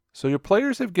So your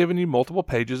players have given you multiple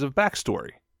pages of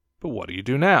backstory. But what do you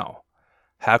do now?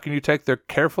 How can you take their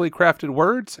carefully crafted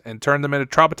words and turn them into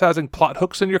traumatizing plot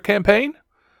hooks in your campaign?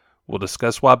 We'll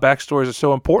discuss why backstories are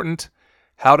so important,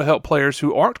 how to help players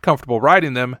who aren't comfortable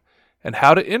writing them, and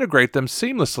how to integrate them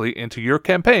seamlessly into your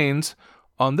campaigns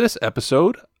on this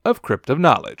episode of Crypt of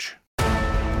Knowledge.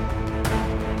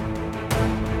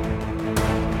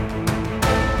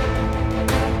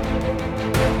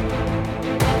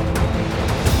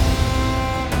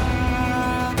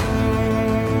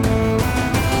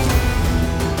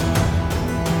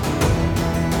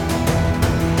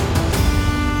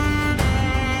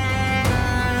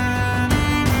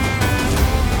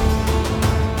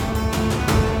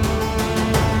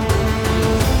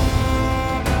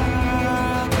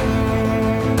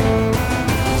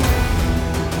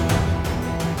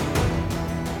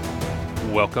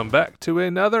 Welcome back to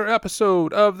another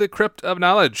episode of the Crypt of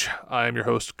Knowledge. I am your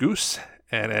host, Goose,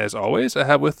 and as always, I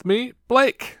have with me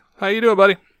Blake. How you doing,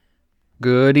 buddy?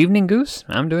 Good evening, Goose.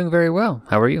 I'm doing very well.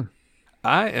 How are you?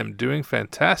 I am doing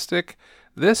fantastic.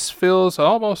 This feels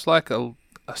almost like a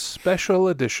special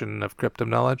edition of Crypt of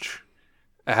Knowledge,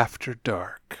 After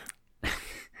Dark.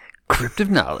 Crypt of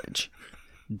Knowledge,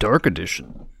 Dark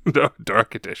Edition.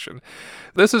 Dark Edition.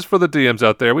 This is for the DMs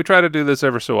out there. We try to do this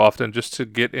ever so often just to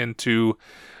get into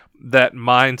that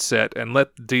mindset and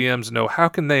let DMs know how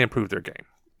can they improve their game.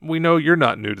 We know you're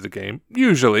not new to the game.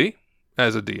 Usually,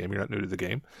 as a DM, you're not new to the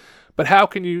game. But how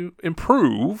can you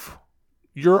improve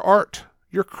your art,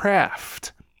 your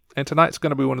craft? And tonight's going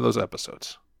to be one of those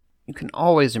episodes. You can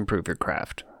always improve your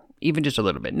craft, even just a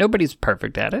little bit. Nobody's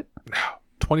perfect at it. No.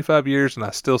 25 years and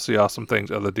I still see awesome things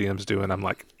other DMs do, and I'm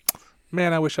like,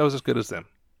 man, I wish I was as good as them.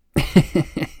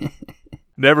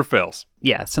 Never fails.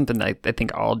 Yeah, something I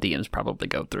think all DMs probably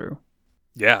go through.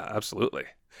 Yeah, absolutely.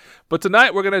 But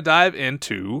tonight we're going to dive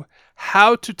into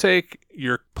how to take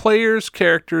your players'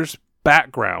 characters'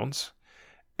 backgrounds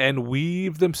and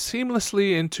weave them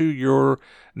seamlessly into your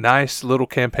nice little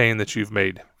campaign that you've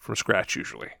made from scratch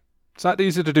usually. It's not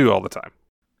easy to do all the time.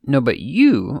 No, but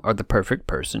you are the perfect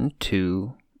person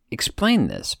to explain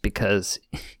this because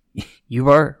you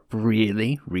are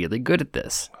really, really good at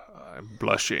this. I'm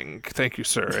blushing. Thank you,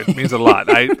 sir. It means a lot.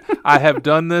 I have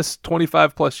done this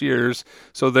 25 plus years,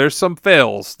 so there's some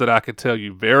fails that I could tell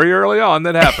you very early on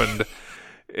that happened.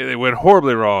 It went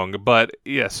horribly wrong. But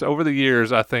yes, over the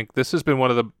years, I think this has been one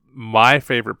of my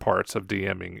favorite parts of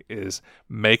DMing is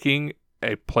making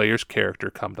a player's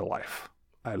character come to life.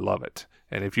 I love it.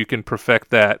 And if you can perfect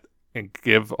that and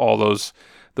give all those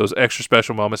extra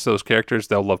special moments to those characters,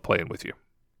 they'll love playing with you.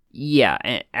 Yeah,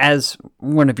 as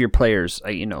one of your players,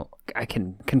 I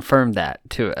can confirm that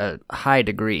to a high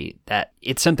degree, that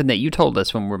it's something that you told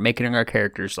us when we're making our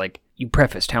characters, like you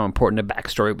prefaced how important a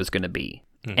backstory was going to be.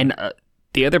 Mm-hmm. And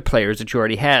the other players that you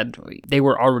already had, they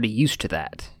were already used to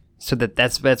that. So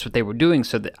that's what they were doing.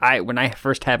 So that when I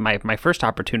first had my first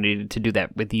opportunity to do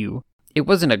that with you, it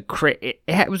wasn't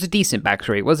it was a decent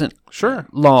backstory. It wasn't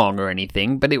long or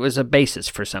anything, but it was a basis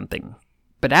for something.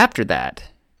 But after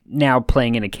that, now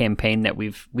playing in a campaign that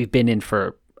we've been in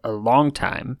for a long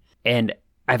time, and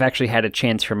I've actually had a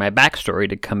chance for my backstory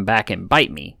to come back and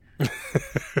bite me.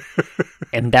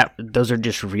 And those are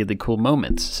just really cool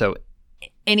moments. So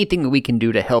anything that we can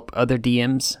do to help other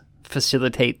DMs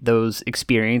facilitate those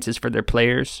experiences for their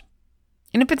players.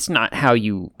 And if it's not how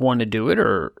you want to do it,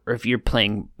 or if you're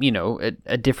playing,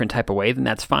 a different type of way, then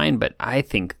that's fine. But I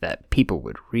think that people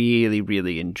would really,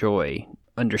 really enjoy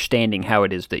understanding how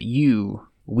it is that you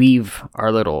weave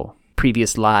our little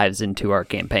previous lives into our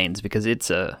campaigns, because it's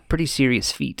a pretty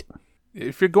serious feat.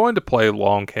 If you're going to play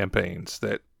long campaigns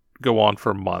that go on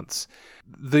for months,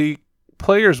 the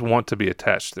players want to be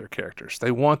attached to their characters.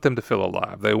 They want them to feel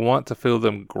alive. They want to feel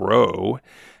them grow.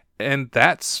 And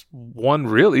that's one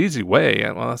real easy way.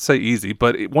 Well, I say easy,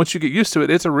 but once you get used to it,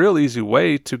 it's a real easy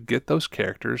way to get those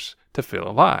characters to feel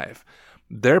alive.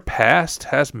 Their past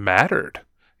has mattered.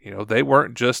 They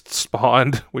weren't just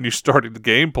spawned when you started the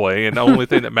gameplay and the only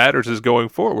thing that matters is going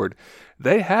forward.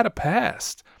 They had a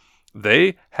past.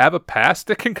 They have a past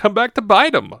that can come back to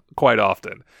bite them quite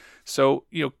often. So,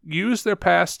 use their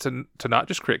past to not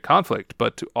just create conflict,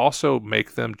 but to also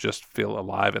make them just feel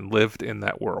alive and lived in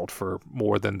that world for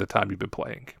more than the time you've been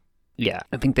playing. Yeah,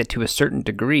 I think that to a certain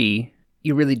degree,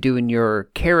 you're really doing your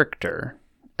character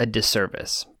a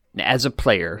disservice as a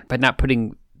player by not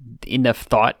putting enough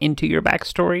thought into your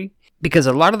backstory. Because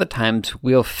a lot of the times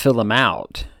we'll fill them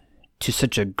out to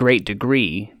such a great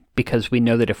degree because we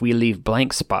know that if we leave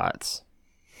blank spots,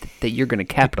 that you're going to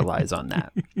capitalize on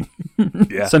that.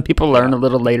 Yeah. Some people learn a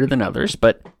little later than others,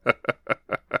 but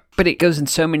it goes in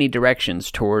so many directions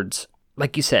towards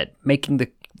like you said, making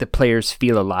the players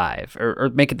feel alive, or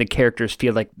making the characters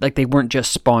feel like they weren't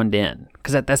just spawned in,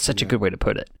 because that's such a good way to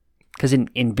put it. Because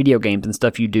in video games and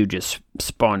stuff, you do just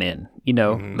spawn in,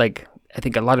 like I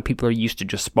think a lot of people are used to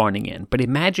just spawning in. But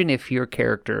imagine if your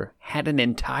character had an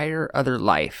entire other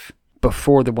life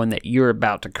before the one that you're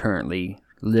about to currently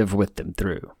live with them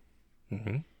through.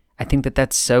 Mm-hmm. I think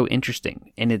that's so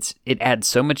interesting, and it adds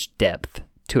so much depth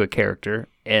to a character,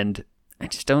 and I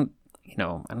just don't,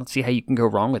 I don't see how you can go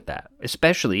wrong with that,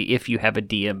 especially if you have a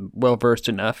DM well-versed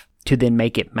enough to then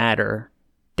make it matter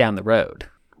down the road,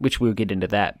 which we'll get into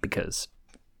that because,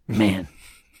 man,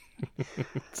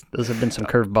 those have been some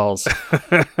curveballs.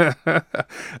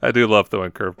 I do love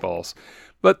throwing curveballs.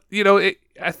 But,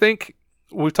 I think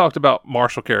we've talked about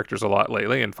martial characters a lot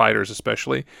lately, and fighters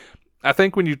especially. I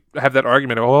think when you have that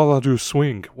argument of, all I'll do is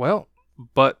swing. Well,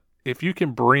 but if you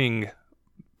can bring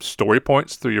story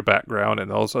points through your background and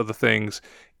those other things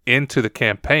into the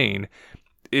campaign,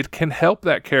 it can help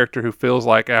that character who feels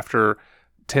like after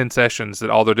 10 sessions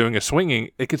that all they're doing is swinging.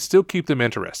 It could still keep them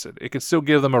interested. It could still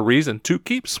give them a reason to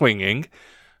keep swinging,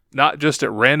 not just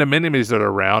at random enemies that are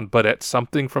around, but at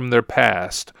something from their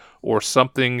past or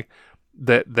something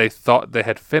that they thought they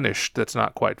had finished that's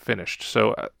not quite finished.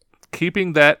 So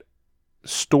keeping that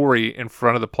story in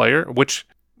front of the player, which,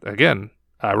 again,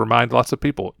 I remind lots of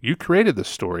people, you created this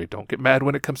story. Don't get mad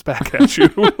when it comes back at you.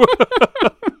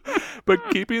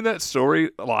 But keeping that story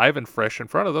alive and fresh in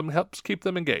front of them helps keep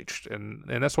them engaged. And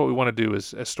that's what we want to do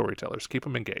as storytellers, keep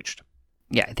them engaged.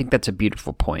 Yeah, I think that's a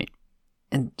beautiful point.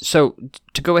 And so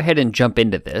to go ahead and jump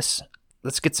into this,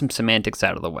 let's get some semantics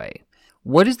out of the way.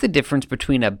 What is the difference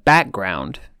between a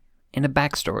background and a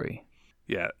backstory?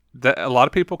 Yeah, a lot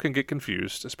of people can get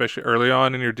confused, especially early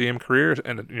on in your DM career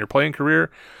and in your playing career.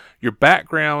 Your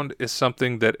background is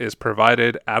something that is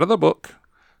provided out of the book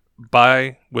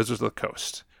by Wizards of the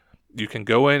Coast. You can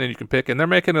go in and you can pick, and they're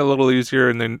making it a little easier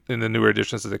in the newer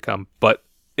editions as they come, but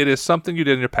it is something you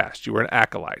did in your past. You were an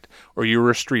acolyte, or you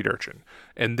were a street urchin,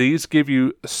 and these give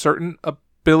you a certain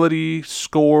ability,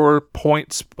 score,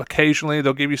 points. Occasionally,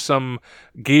 they'll give you some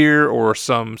gear or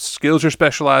some skills you're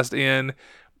specialized in.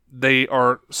 They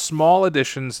are small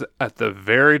additions at the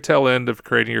very tail end of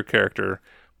creating your character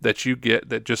that you get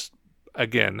that just,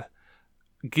 again,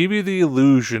 give you the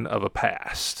illusion of a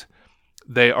past.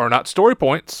 They are not story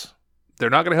points. They're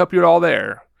not going to help you at all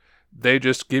there. They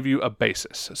just give you a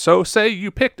basis. So say you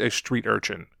picked a street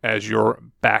urchin as your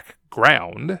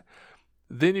background,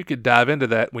 then you could dive into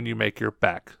that when you make your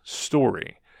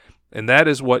backstory. And that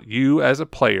is what you as a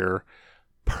player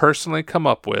personally come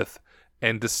up with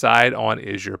and decide on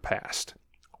is your past.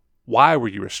 Why were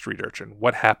you a street urchin?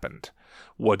 What happened?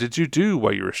 What did you do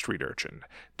while you were a street urchin?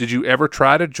 Did you ever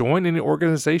try to join any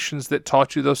organizations that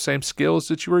taught you those same skills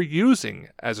that you were using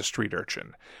as a street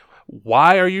urchin?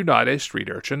 Why are you not a street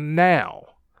urchin now?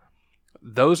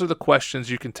 Those are the questions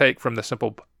you can take from the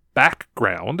simple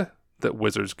background that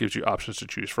Wizards gives you options to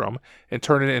choose from and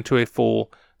turn it into a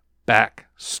full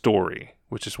backstory,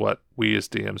 which is what we as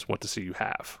DMs want to see you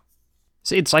have.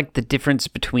 So it's like the difference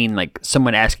between like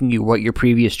someone asking you what your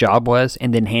previous job was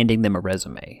and then handing them a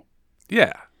resume.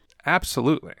 Yeah,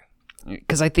 absolutely.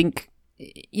 Because I think,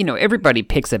 everybody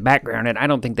picks a background, and I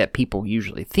don't think that people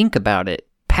usually think about it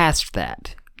past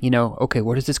that. Okay,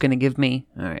 what is this going to give me?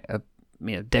 All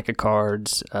right, deck of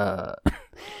cards,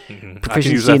 Mm-hmm. proficiency I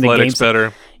can use in the athletics games.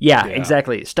 better. Yeah,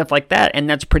 exactly. Stuff like that. And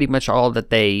that's pretty much all that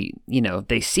they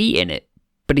see in it.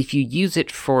 But if you use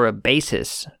it for a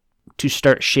basis to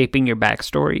start shaping your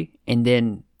backstory and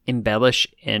then embellish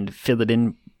and fill it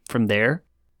in from there,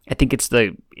 I think it's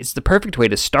the perfect way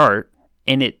to start,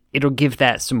 and it'll give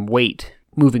that some weight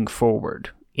moving forward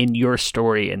in your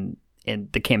story and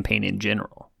the campaign in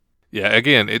general. Yeah,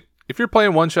 again, if you're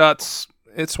playing one-shots,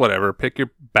 it's whatever. Pick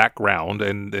your background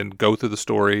and go through the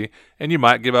story, and you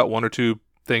might give out one or two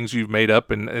things you've made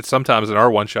up, and sometimes in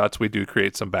our one-shots we do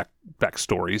create some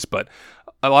backstories, but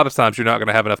a lot of times you're not going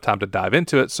to have enough time to dive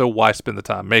into it, so why spend the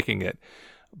time making it?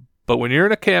 But when you're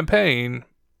in a campaign,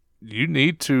 you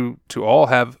need to all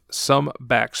have some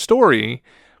backstory,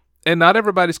 and not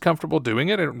everybody's comfortable doing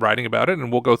it and writing about it,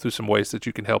 and we'll go through some ways that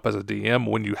you can help as a DM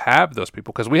when you have those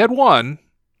people, because we had one.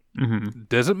 Mm-hmm.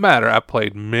 Doesn't matter. I've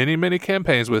played many, many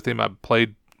campaigns with him. I've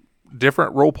played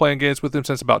different role-playing games with him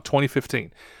since about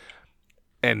 2015,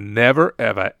 and never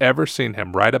have I ever seen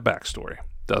him write a backstory.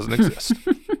 Doesn't exist.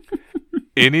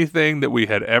 Anything that we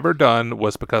had ever done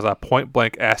was because I point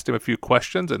blank asked him a few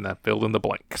questions and then filled in the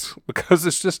blanks, because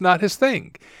it's just not his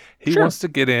thing. He wants to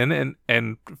get in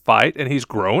and fight, and he's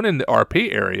grown in the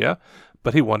RP area,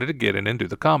 but he wanted to get in and do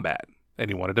the combat, and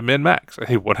he wanted to min-max, and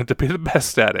he wanted to be the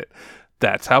best at it.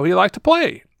 That's how he liked to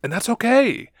play. And that's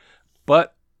okay.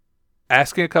 But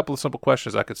asking a couple of simple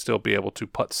questions, I could still be able to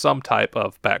put some type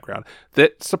of background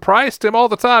that surprised him all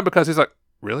the time because he's like,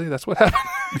 really? That's what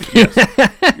happened?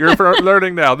 Yes. You're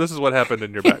learning now. This is what happened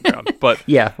in your background. But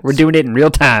yeah, we're doing it in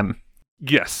real time.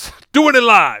 Yes. Doing it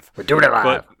live. We're doing it live.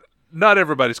 But not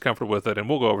everybody's comfortable with it, and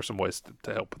we'll go over some ways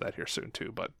to help with that here soon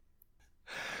too. But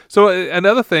so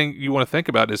another thing you want to think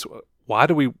about is, why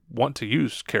do we want to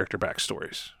use character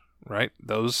backstories, right?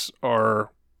 Those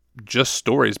are just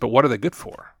stories, but what are they good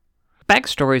for?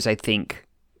 Backstories, I think,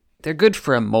 they're good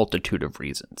for a multitude of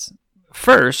reasons.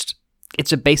 First,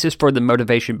 it's a basis for the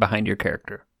motivation behind your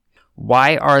character.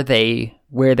 Why are they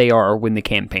where they are when the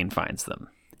campaign finds them?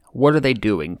 What are they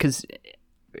doing? Because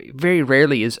very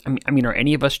rarely are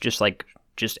any of us just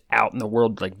out in the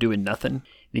world like doing nothing?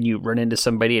 Then you run into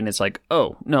somebody and it's like,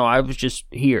 oh, no, I was just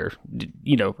here.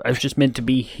 I was just meant to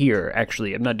be here,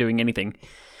 actually. I'm not doing anything.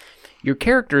 Your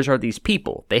characters are these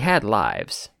people. They had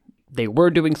lives. They were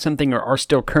doing something or are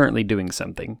still currently doing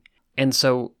something. And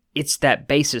so it's that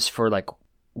basis for like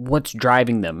what's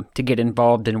driving them to get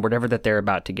involved in whatever that they're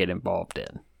about to get involved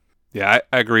in. Yeah,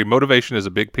 I agree. Motivation is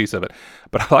a big piece of it.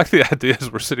 But I like the idea as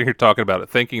we're sitting here talking about it,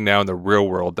 thinking now in the real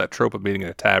world, that trope of meeting in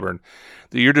a tavern,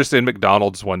 that you're just in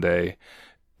McDonald's one day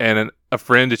and a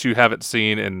friend that you haven't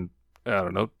seen in,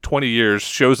 20 years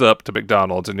shows up to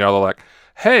McDonald's and y'all are like,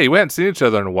 hey, we haven't seen each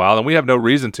other in a while and we have no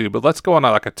reason to, but let's go on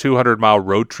like a 200-mile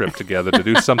road trip together to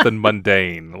do something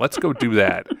mundane. Let's go do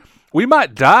that. We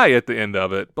might die at the end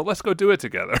of it, but let's go do it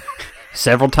together.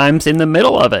 Several times in the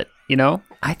middle of it,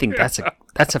 I think that's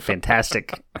a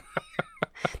fantastic.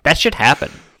 That should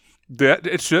happen.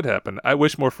 It should happen. I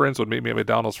wish more friends would meet me at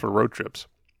McDonald's for road trips.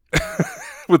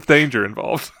 With danger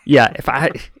involved. Yeah, if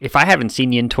I haven't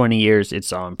seen you in 20 years,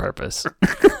 it's on purpose.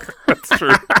 That's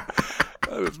true.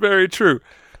 That's very true.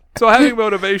 So having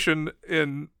motivation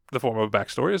in the form of a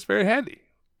backstory is very handy.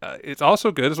 It's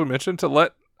also good, as we mentioned, to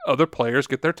let other players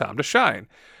get their time to shine.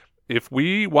 If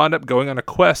we wind up going on a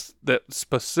quest that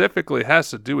specifically has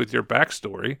to do with your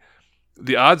backstory,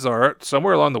 the odds are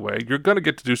somewhere along the way you're going to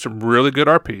get to do some really good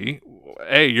RP.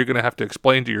 You're going to have to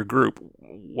explain to your group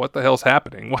what the hell's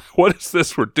happening. What is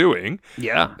this we're doing?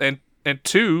 Yeah. And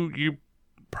two, you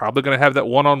probably going to have that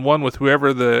one-on-one with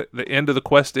whoever the end of the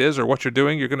quest is or what you're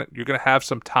doing. You're going to have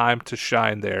some time to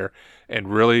shine there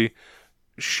and really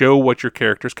show what your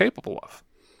character's capable of.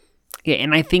 Yeah,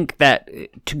 and I think that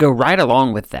to go right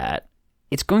along with that,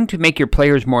 it's going to make your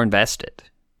players more invested,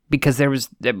 because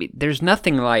there's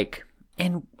nothing like,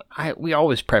 and we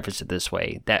always preface it this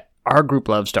way, that our group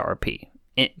loves to RP,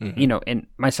 and, and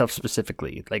myself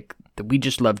specifically, like we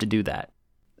just love to do that.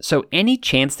 So any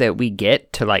chance that we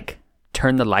get to like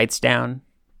turn the lights down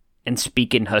and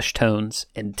speak in hushed tones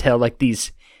and tell like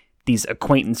these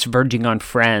acquaintance verging on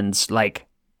friends, like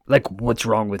what's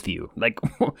wrong with you? Like,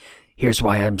 here's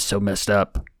why I'm so messed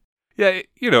up. Yeah,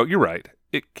 you're right.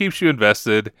 It keeps you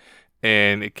invested,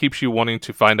 and it keeps you wanting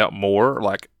to find out more,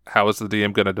 like, how is the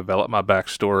DM going to develop my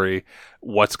backstory?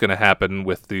 What's going to happen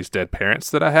with these dead parents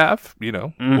that I have?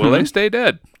 Will they stay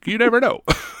dead? You never know.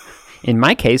 In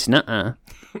my case, nuh-uh.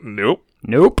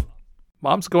 Nope.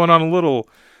 Mom's going on a little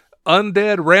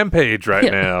undead rampage right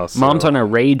now. So. Mom's on a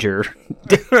rager.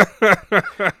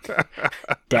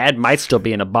 Dad might still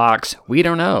be in a box. We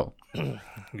don't know.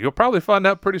 You'll probably find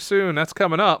out pretty soon. That's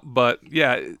coming up. But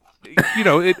yeah,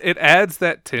 it adds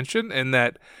that tension and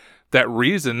that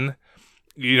reason,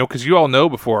 because you all know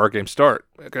before our games start,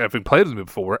 having played with me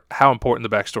before, how important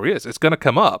the backstory is. It's going to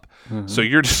come up. Mm-hmm. So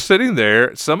you're just sitting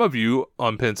there, some of you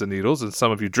on pins and needles and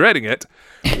some of you dreading it.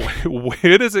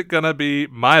 When is it going to be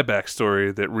my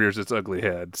backstory that rears its ugly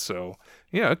head? So,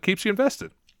 it keeps you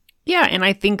invested. Yeah, and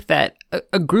I think that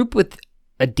a group with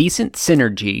a decent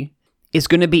synergy is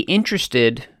going to be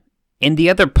interested in the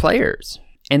other players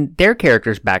and their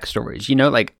characters' backstories.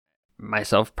 Like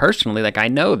myself personally, like I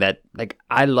know that like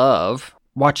I love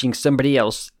watching somebody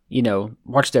else,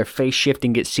 watch their face shift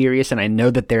and get serious, and I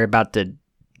know that they're about to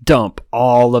dump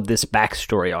all of this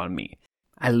backstory on me.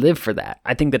 I live for that.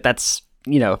 I think that's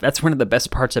that's one of the best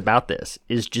parts about this,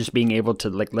 is just being able to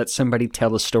like let somebody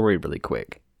tell a story really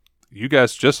quick. You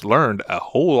guys just learned a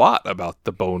whole lot about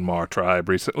the Bone Mar tribe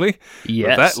recently. Yes.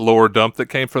 With that lore dump that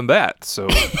came from that. So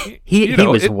he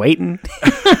was waiting.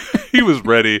 He was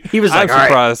ready. He was like, I'm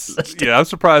surprised. Right, I'm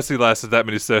surprised he lasted that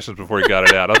many sessions before he got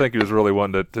it out. I think he was really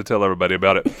wanting to tell everybody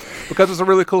about it, because it's a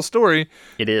really cool story.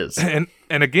 It is. And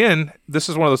again, this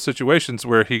is one of those situations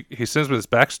where he sends me this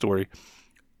backstory,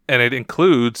 and it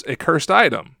includes a cursed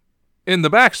item in the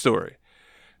backstory.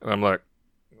 And I'm like,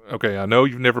 okay, I know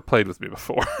you've never played with me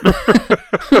before.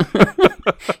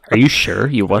 Are you sure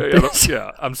you want this?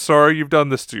 Yeah, I'm sorry you've done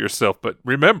this to yourself, but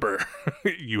remember,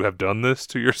 you have done this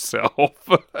to yourself.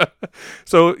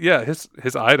 So, yeah,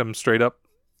 his item straight up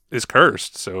is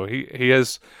cursed. So he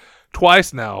has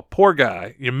twice now. Poor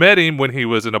guy. You met him when he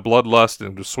was in a bloodlust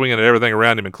and was swinging at everything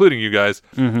around him, including you guys.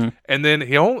 Mm-hmm. And then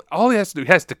all he has to do,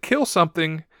 he has to kill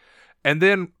something and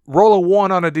then roll a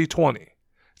 1 on a d20.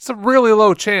 It's a really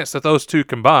low chance that those two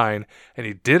combine, and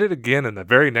he did it again in the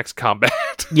very next combat.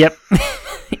 Yep.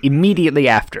 Immediately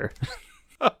after.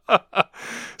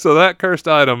 So that cursed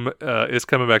item is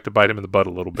coming back to bite him in the butt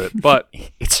a little bit, but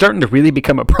it's starting to really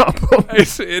become a problem.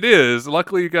 It is.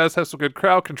 Luckily, you guys have some good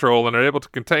crowd control and are able to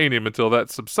contain him until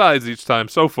that subsides each time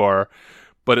so far.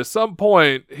 But at some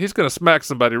point, he's going to smack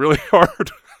somebody really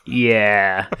hard.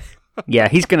 Yeah. Yeah,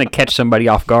 he's going to catch somebody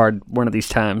off guard one of these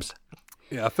times.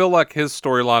 Yeah, I feel like his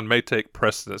storyline may take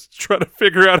precedence to try to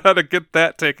figure out how to get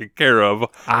that taken care of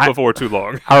before too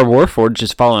long. Our Warforged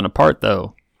is falling apart,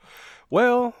 though.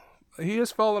 Well, he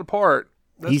is falling apart.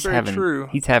 That's true.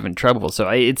 He's having trouble, so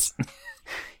it's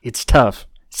tough.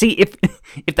 See, if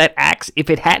that axe, if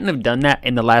it hadn't have done that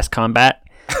in the last combat,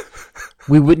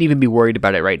 we wouldn't even be worried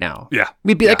about it right now. Yeah.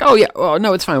 We'd be like, oh, yeah, oh,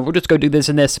 no, it's fine. We'll just go do this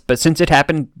and this. But since it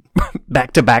happened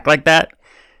back to back like that,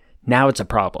 now it's a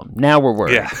problem. Now we're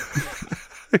worried. Yeah.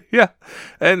 Yeah.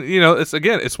 And,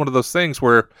 it's one of those things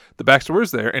where the backstory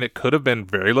is there, and it could have been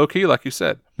very low-key, like you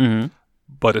said. Mm-hmm.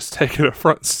 But it's taken a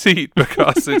front seat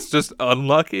because it's just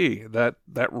unlucky that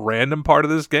random part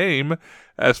of this game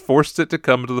has forced it to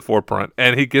come to the forefront.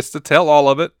 And he gets to tell all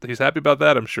of it. He's happy about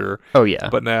that, I'm sure. Oh, yeah.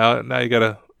 But now you got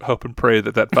to hope and pray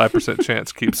that 5%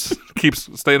 chance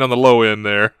keeps staying on the low end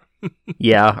there.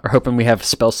 Yeah, or hoping we have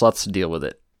spell slots to deal with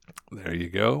it. There you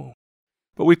go.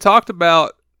 But we talked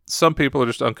about some people are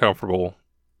just uncomfortable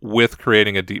with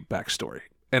creating a deep backstory.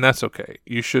 And that's okay.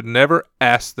 You should never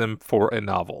ask them for a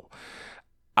novel.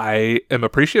 I am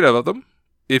appreciative of them.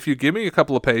 If you give me a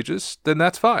couple of pages, then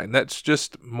that's fine. That's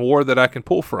just more that I can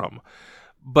pull from.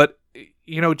 But,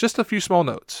 just a few small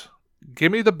notes.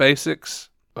 Give me the basics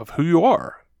of who you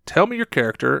are. Tell me your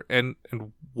character and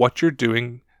what you're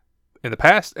doing in the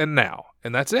past and now.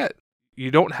 And that's it. You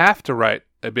don't have to write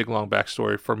a big, long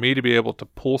backstory for me to be able to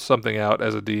pull something out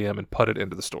as a DM and put it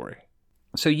into the story.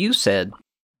 So you said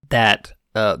that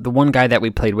the one guy that we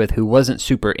played with who wasn't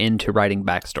super into writing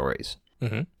backstories,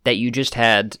 mm-hmm. that you just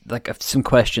had some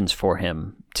questions for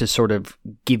him to sort of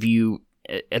give you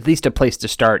at least a place to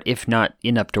start, if not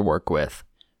enough to work with.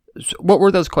 So what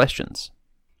were those questions?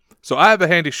 So I have a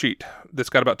handy sheet that's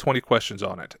got about 20 questions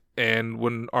on it. And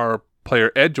when our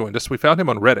player Ed joined us, we found him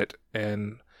on Reddit.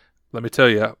 And let me tell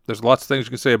you, there's lots of things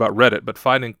you can say about Reddit, but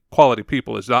finding quality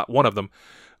people is not one of them.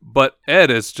 But Ed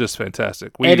is just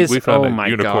fantastic. We found a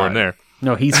unicorn there.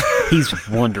 No, he's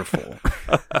wonderful.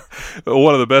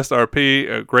 One of the best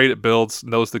RP, great at builds,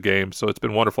 knows the game, so it's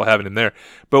been wonderful having him there.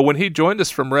 But when he joined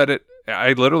us from Reddit,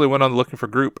 I literally went on looking for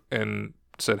group and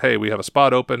said, hey, we have a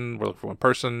spot open, we're looking for one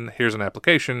person, here's an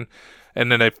application.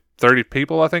 And then 30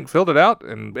 people, I think, filled it out,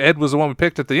 and Ed was the one we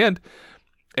picked at the end.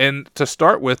 And to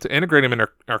start with, to integrate him in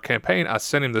our campaign, I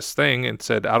sent him this thing and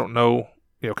said, I don't know,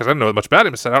 because I don't know much about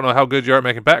him. I said, I don't know how good you are at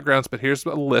making backgrounds, but here's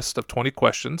a list of 20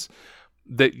 questions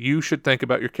that you should think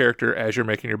about your character as you're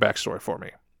making your backstory for me.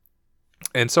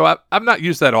 And so I've not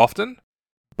used that often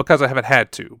because I haven't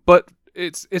had to, but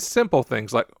it's simple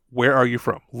things like, where are you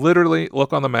from? Literally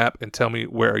look on the map and tell me,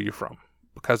 where are you from?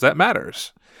 Because that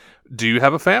matters. Do you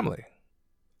have a family?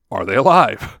 Are they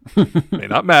alive? May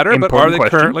not matter, but are they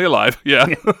currently alive? Yeah.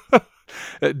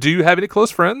 Do you have any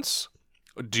close friends?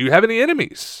 Do you have any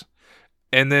enemies?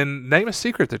 And then name a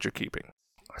secret that you're keeping.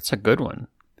 That's a good one.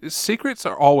 Secrets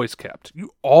are always kept.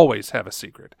 You always have a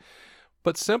secret.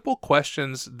 But simple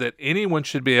questions that anyone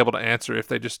should be able to answer if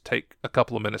they just take a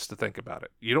couple of minutes to think about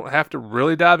it. You don't have to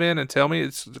really dive in and tell me.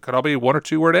 It could all be 1 or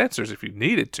 2 word answers if you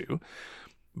needed to.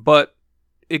 But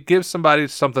it gives somebody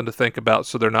something to think about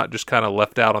so they're not just kind of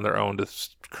left out on their own to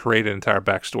create an entire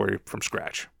backstory from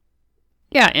scratch.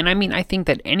 Yeah, and I think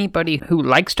that anybody who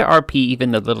likes to RP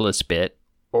even the littlest bit,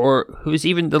 or who's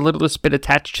even the littlest bit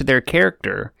attached to their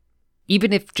character,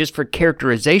 even if just for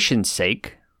characterization's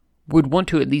sake, would want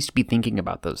to at least be thinking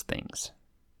about those things.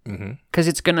 Because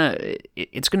it's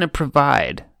gonna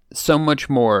provide so much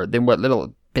more than what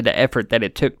little bit of effort that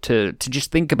it took to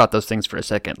just think about those things for a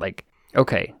second. Like,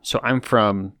 okay, so I'm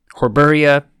from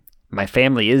Horburia. My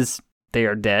family they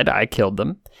are dead. I killed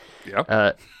them.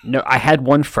 Yeah. No, I had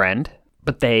one friend,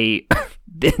 but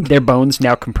their bones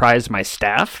now comprise my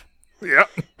staff. Yeah.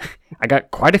 I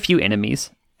got quite a few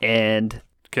enemies, and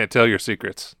can't tell your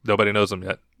secrets. Nobody knows them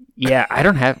yet. Yeah, I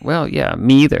don't have. Well, yeah,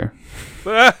 me either.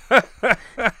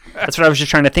 That's what I was just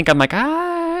trying to think. I'm like,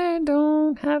 I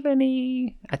don't have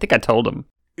any. I think I told him.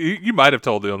 You might have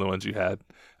told the only ones you had.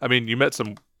 I mean, you met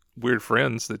some weird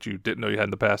friends that you didn't know you had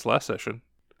in the past last session.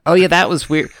 Oh, yeah, that was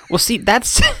weird. Well, see,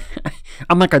 that's...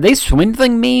 I'm like, are they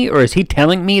swindling me, or is he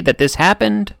telling me that this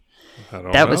happened? I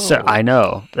don't know. I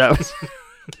know. That was...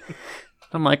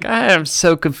 I'm like, I am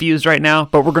so confused right now,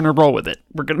 but we're going to roll with it.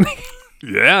 We're going to...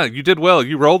 Yeah, you did well.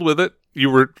 You rolled with it. You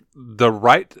were the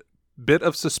right bit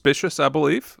of suspicious, I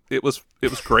believe. It was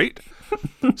great.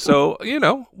 So,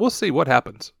 we'll see what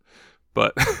happens.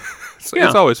 But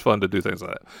it's always fun to do things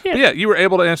like that. Yeah. But yeah, you were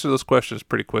able to answer those questions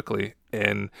pretty quickly,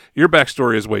 and your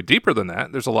backstory is way deeper than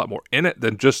that. There's a lot more in it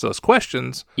than just those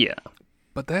questions. Yeah.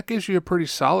 But that gives you a pretty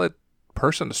solid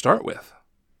person to start with.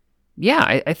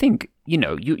 Yeah, I think,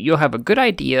 you'll have a good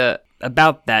idea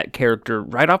about that character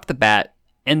right off the bat,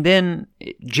 and then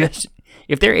just,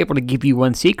 if they're able to give you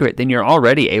one secret, then you're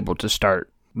already able to start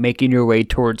making your way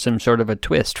towards some sort of a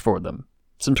twist for them.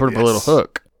 Some sort of a little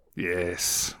hook.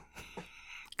 Yes.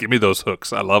 Give me those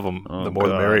hooks. I love them. The more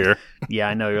the merrier. Yeah,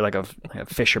 I know. You're like a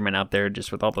fisherman out there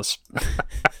just with all this,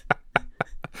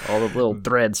 all the little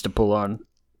threads to pull on.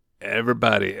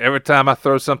 Everybody, every time I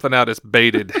throw something out, it's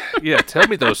baited. Yeah, tell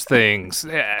me those things.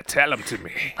 Yeah, tell them to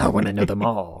me. I want to know them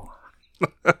all.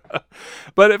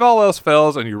 But if all else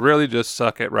fails and you really just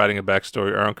suck at writing a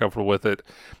backstory or are uncomfortable with it,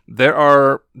 there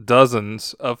are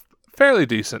dozens of fairly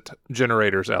decent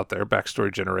generators out there,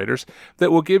 backstory generators,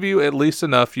 that will give you at least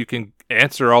enough you can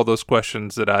answer all those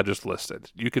questions that I just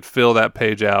listed. You could fill that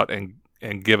page out and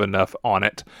give enough on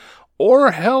it.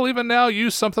 Or hell, even now,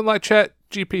 use something like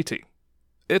ChatGPT.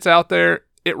 It's out there.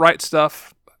 It writes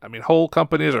stuff. I mean, whole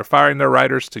companies are firing their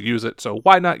writers to use it, so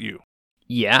why not you?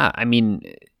 Yeah, I mean,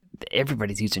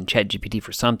 everybody's using ChatGPT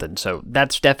for something, so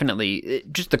that's definitely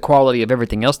just the quality of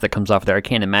everything else that comes off there. I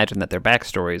can't imagine that their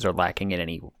backstories are lacking in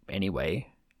any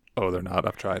way. Oh, they're not?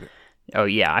 I've tried it. Oh,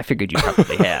 yeah, I figured you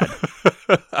probably had.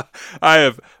 I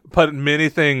have put many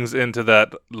things into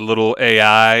that little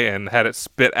AI and had it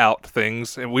spit out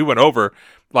things, and we went over,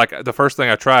 like, the first thing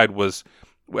I tried was,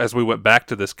 as we went back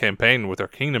to this campaign with our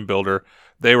kingdom builder,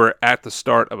 they were at the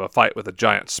start of a fight with a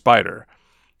giant spider.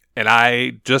 And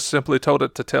I just simply told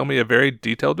it to tell me a very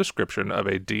detailed description of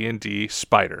a D&D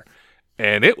spider.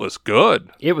 And it was good.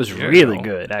 It was really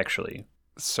good, actually.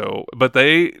 So, but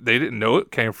they didn't know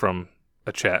it came from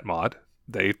a chat mod.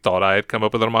 They thought I had come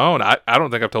up with it on my own. I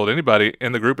don't think I've told anybody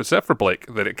in the group except for Blake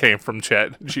that it came from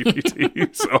Chat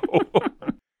GPT.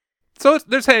 So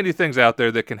there's handy things out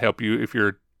there that can help you if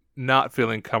you're not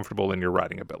feeling comfortable in your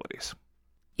writing abilities.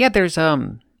 Yeah, there's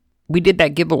we did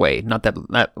that giveaway,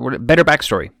 Better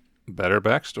Backstory. Better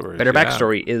Backstory. Better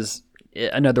Backstory is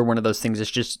another one of those things. It's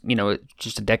just,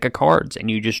 just a deck of cards, and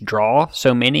you just draw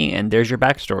so many, and there's your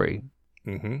backstory.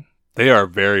 Mm-hmm. They are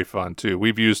very fun, too.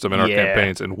 We've used them in our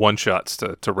campaigns in one-shots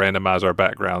to randomize our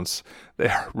backgrounds. They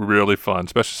are really fun,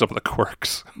 especially some of the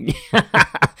quirks.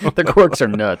 The quirks are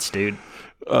nuts, dude.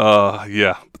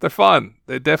 Yeah, but they're fun.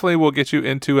 They definitely will get you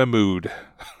into a mood.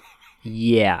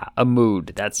 Yeah, a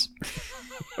mood. That's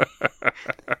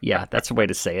that's a way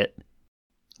to say it.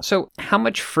 So, how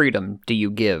much freedom do you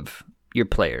give your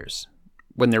players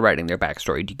when they're writing their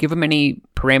backstory? Do you give them any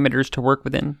parameters to work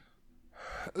within?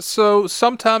 So,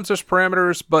 sometimes there's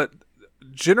parameters, but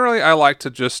generally I like to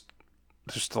just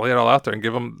lay it all out there and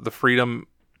give them the freedom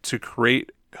to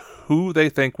create who they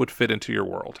think would fit into your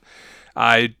world.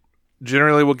 I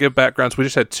generally will give backgrounds. We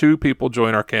just had 2 people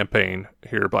join our campaign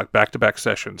here, like back-to-back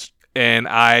sessions. And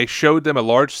I showed them a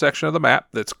large section of the map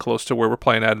that's close to where we're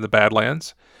playing at in the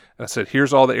Badlands. And I said,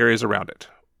 here's all the areas around it.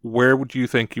 Where would you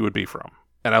think you would be from?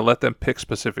 And I let them pick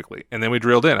specifically. And then we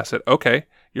drilled in. I said, okay,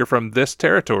 you're from this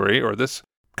territory or this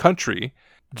country.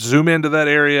 Zoom into that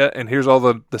area, and here's all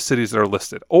the cities that are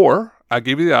listed. Or I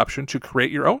give you the option to create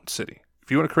your own city.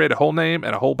 If you want to create a whole name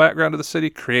and a whole background of the city,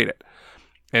 create it.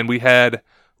 And we had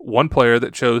one player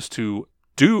that chose to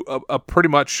do a pretty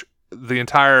much the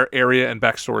entire area and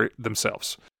backstory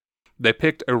themselves. They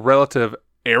picked a relative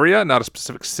area, not a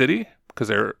specific city, because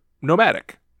they're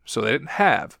nomadic, so they didn't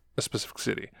have a specific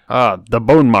city. The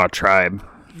Bonema tribe.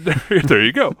 There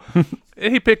you go.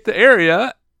 And he picked the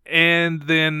area and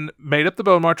then made up the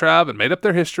Bonema tribe and made up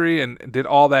their history and did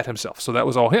all that himself. So that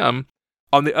was all him.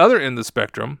 On the other end of the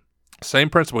spectrum, same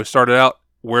principle. He started out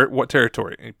what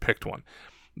territory, and he picked one.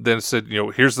 Then it said,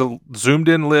 here's the zoomed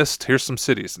in list. Here's some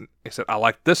cities. And he said, I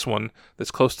like this one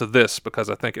that's close to this because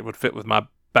I think it would fit with my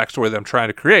backstory that I'm trying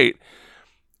to create.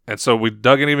 And so we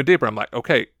dug in even deeper. I'm like,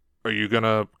 okay, are you going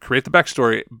to create the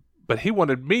backstory? But he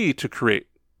wanted me to create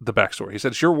the backstory. He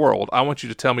said, it's your world. I want you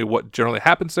to tell me what generally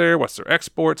happens there, what's their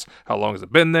exports, how long has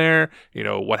it been there,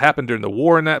 what happened during the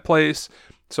war in that place.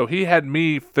 So he had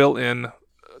me fill in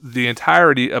the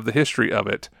entirety of the history of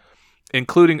it,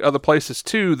 including other places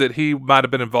too that he might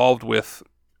have been involved with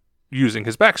using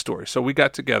his backstory. So we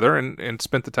got together and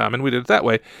spent the time, and we did it that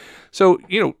way. So,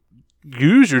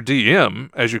 use your DM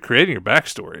as you're creating your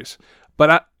backstories,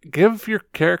 but give your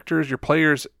characters, your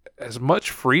players, as much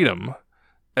freedom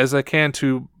as they can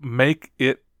to make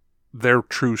it their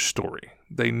true story.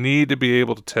 They need to be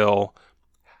able to tell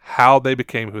how they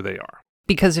became who they are.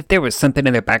 Because if there was something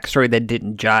in their backstory that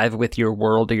didn't jive with your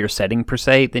world or your setting per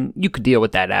se, then you could deal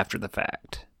with that after the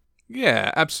fact.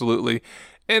 Yeah, absolutely.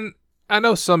 And I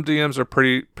know some DMs are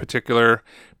pretty particular.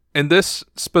 In this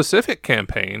specific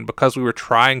campaign, because we were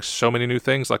trying so many new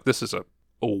things, like this is a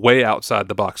way outside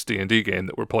the box D&D game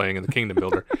that we're playing in the Kingdom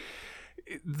Builder.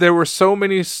 There were so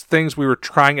many things we were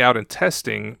trying out and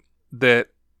testing that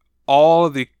all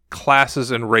of the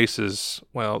classes and races,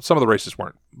 well, some of the races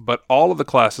weren't, but all of the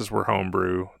classes were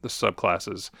homebrew, the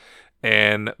subclasses,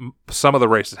 and some of the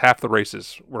races, half the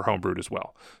races were homebrewed as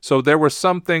well. So there were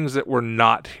some things that were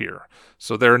not here.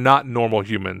 So there are not normal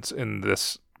humans in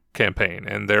this campaign,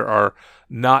 and there are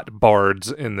not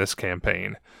bards in this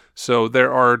campaign. So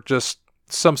there are just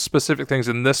some specific things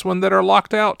in this one that are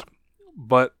locked out,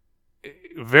 but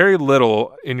very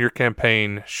little in your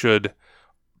campaign should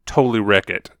totally wreck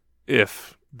it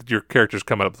if your character's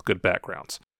coming up with good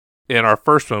backgrounds. In our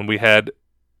first one, we had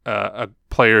a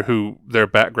player who their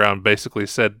background basically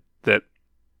said that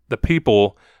the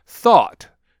people thought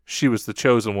she was the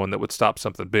chosen one that would stop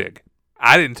something big.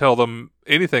 I didn't tell them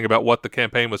anything about what the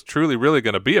campaign was truly really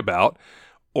going to be about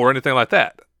or anything like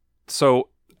that. So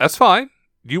that's fine.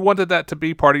 You wanted that to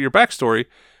be part of your backstory.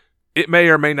 It may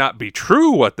or may not be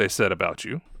true what they said about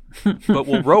you, but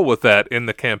we'll roll with that in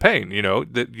the campaign,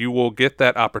 that you will get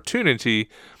that opportunity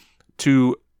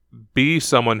to be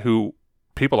someone who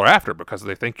people are after because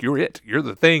they think you're it. You're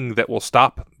the thing that will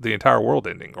stop the entire world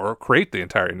ending or create the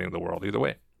entire ending of the world, either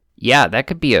way. Yeah, that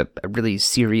could be a really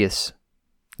serious,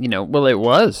 well, it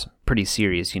was pretty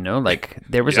serious, like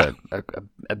there was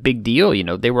a big deal,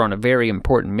 they were on a very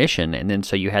important mission. And then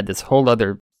so you had this whole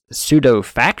other pseudo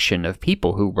faction of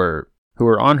people who were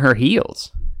on her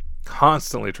heels,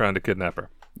 constantly trying to kidnap her.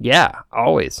 Yeah,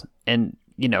 always. And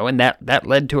and that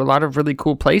led to a lot of really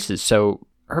cool places. So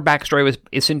her backstory was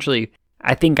essentially,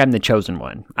 I think I'm the chosen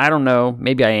one. I don't know,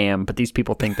 maybe I am, but these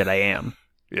people think that I am.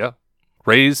 Yeah.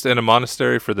 Raised in a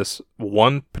monastery for this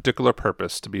one particular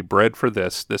purpose, to be bred for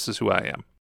this is who I am.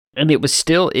 And it was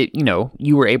still,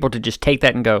 you were able to just take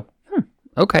that and go,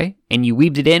 okay. And you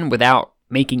weaved it in without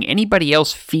making anybody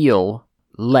else feel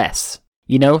less.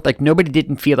 Like nobody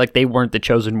didn't feel like they weren't the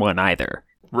chosen one either.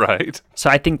 Right. So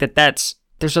I think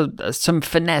there's some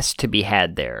finesse to be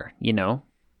had there,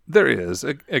 There is.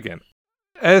 Again,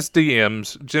 as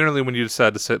DMs, generally when you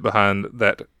decide to sit behind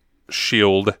that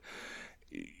shield,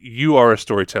 you are a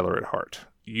storyteller at heart.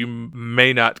 You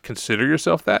may not consider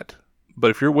yourself that,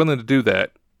 but if you're willing to do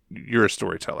that, you're a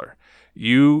storyteller.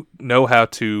 You know how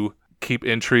to keep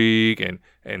intrigue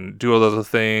and do all those other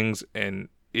things, and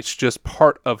it's just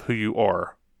part of who you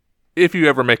are. If you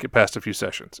ever make it past a few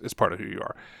sessions, it's part of who you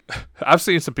are. I've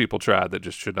seen some people try that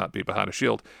just should not be behind a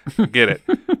shield. Get it.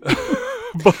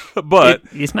 but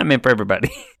it's not meant for everybody.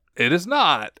 It is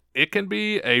not. It can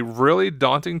be a really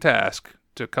daunting task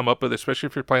to come up with, especially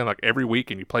if you're playing like every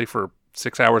week and you play for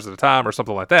 6 hours at a time or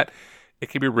something like that. It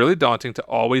can be really daunting to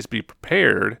always be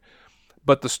prepared.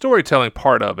 But the storytelling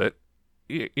part of it,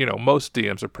 most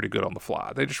DMs are pretty good on the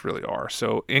fly. They just really are.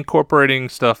 So incorporating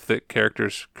stuff that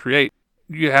characters create,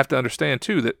 you have to understand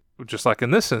too that just like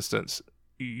in this instance,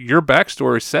 your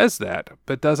backstory says that,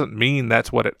 but doesn't mean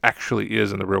that's what it actually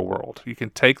is in the real world. You can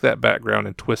take that background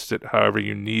and twist it however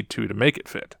you need to make it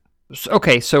fit.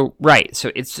 Okay, so right.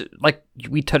 So it's like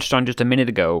we touched on just a minute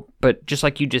ago, but just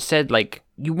like you just said, like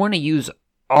you want to use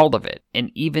all of it and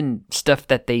even stuff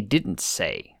that they didn't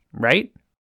say, right?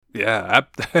 Yeah,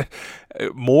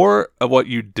 more of what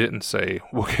you didn't say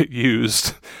will get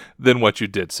used than what you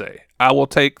did say. I will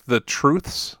take the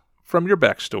truths from your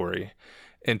backstory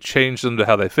and change them to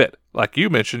how they fit. Like you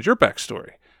mentioned your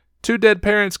backstory. 2 dead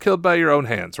parents killed by your own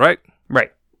hands, right?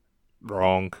 Right.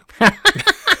 Wrong.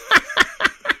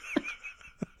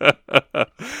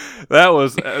 That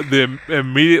was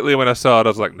immediately when I saw it, I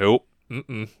was like, nope,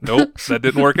 nope, that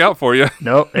didn't work out for you.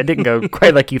 Nope, it didn't go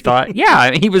quite like you thought. Yeah,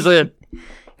 I mean, he was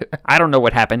I don't know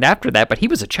what happened after that, but he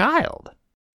was a child.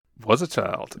 Was a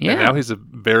child. Yeah. And now he's a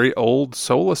very old,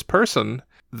 soulless person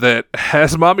that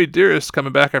has Mommy Dearest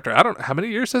coming back after, I don't know, how many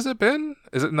years has it been?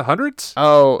 Is it in the hundreds?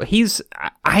 Oh,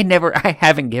 I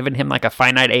haven't given him like a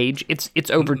finite age. It's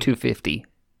over 250.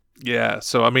 Yeah,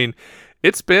 so I mean,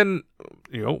 it's been,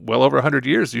 well over 100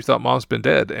 years you thought Mom's been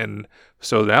dead. And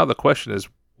so now the question is,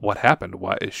 what happened?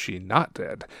 Why is she not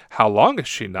dead? How long has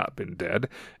she not been dead?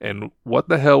 And what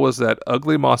the hell was that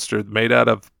ugly monster made out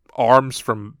of arms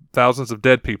from thousands of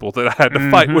dead people that I had to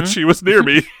fight when she was near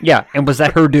me? Yeah, and was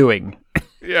that her doing?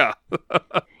 Yeah.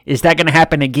 Is that going to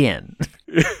happen again?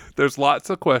 There's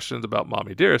lots of questions about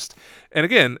Mommy Dearest. And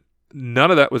again, none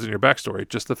of that was in your backstory,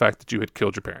 just the fact that you had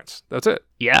killed your parents. That's it.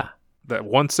 Yeah. That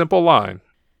one simple line.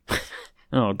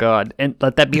 Oh, God. And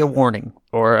let that be a warning.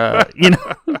 Or,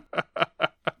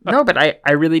 No, but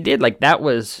I really did. Like, that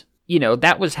was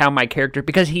how my character,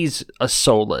 because he's a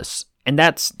soulless, and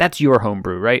that's your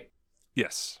homebrew, right?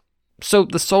 Yes. So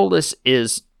the soulless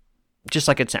is just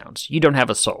like it sounds. You don't have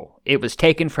a soul. It was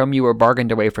taken from you or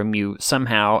bargained away from you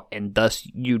somehow, and thus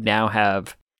you now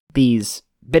have these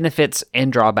benefits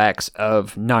and drawbacks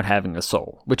of not having a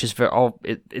soul, which is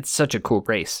it's such a cool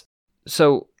race.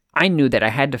 So I knew that I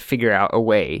had to figure out a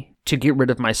way to get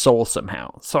rid of my soul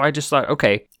somehow. So I just thought,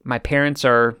 okay, my parents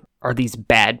are these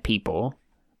bad people,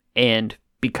 and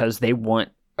because they want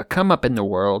a come up in the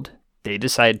world, they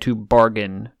decide to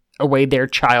bargain away their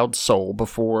child's soul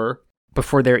before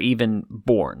they're even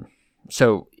born.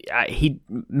 So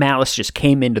Malice just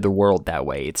came into the world that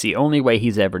way. It's the only way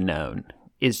he's ever known,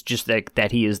 is just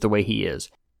that he is the way he is.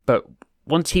 But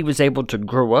once he was able to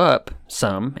grow up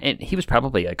some, and he was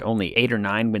probably like only 8 or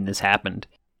 9 when this happened,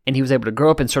 and he was able to grow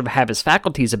up and sort of have his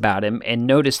faculties about him and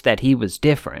notice that he was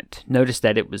different, notice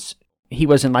that he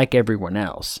wasn't like everyone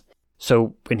else.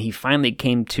 So when he finally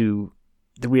came to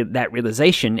that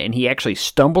realization, and he actually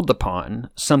stumbled upon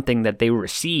something that they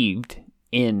received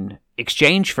in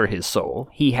exchange for his soul,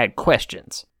 he had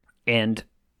questions, and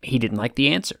he didn't like the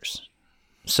answers.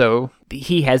 So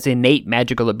he has innate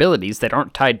magical abilities that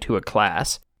aren't tied to a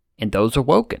class, and those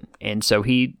awoken. And so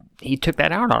he took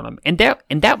that out on him. And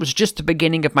that was just the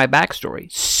beginning of my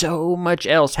backstory. So much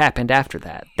else happened after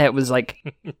that. That was like,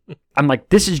 I'm like,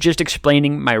 this is just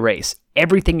explaining my race.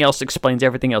 Everything else explains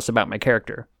everything else about my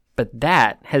character. But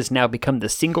that has now become the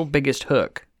single biggest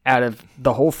hook out of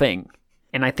the whole thing.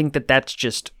 And I think that's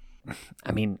just,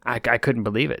 I mean, I couldn't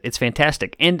believe it. It's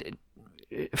fantastic. And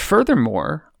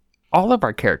furthermore, all of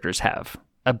our characters have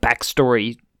a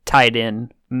backstory tied in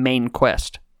main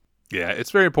quest. Yeah,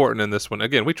 it's very important in this one.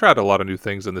 Again, we tried a lot of new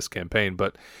things in this campaign,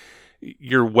 but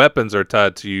your weapons are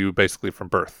tied to you basically from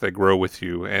birth. They grow with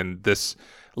you, and this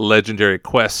legendary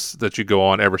quests that you go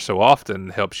on ever so often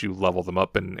helps you level them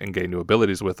up and gain new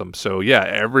abilities with them. So yeah,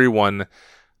 everyone,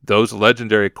 those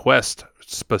legendary quests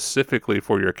specifically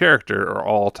for your character are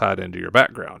all tied into your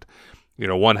background.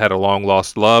 One had a long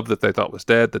lost love that they thought was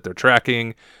dead that they're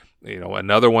tracking.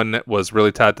 Another one that was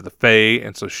really tied to the Fae,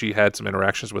 and so she had some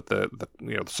interactions with the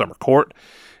Summer Court.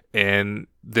 And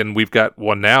then we've got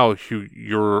one now who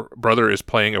your brother is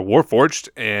playing a Warforged,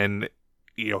 and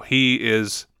he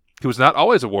was not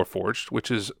always a Warforged, which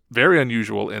is very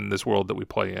unusual in this world that we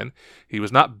play in. He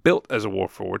was not built as a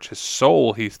Warforged. His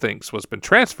soul, he thinks, was been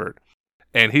transferred,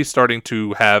 and he's starting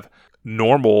to have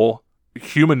normal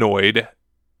humanoid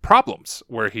problems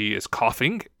where he is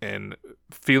coughing and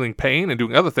feeling pain and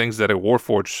doing other things that a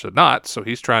Warforged should not. So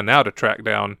he's trying now to track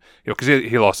down, because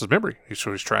he lost his memory.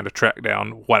 So he's trying to track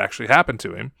down what actually happened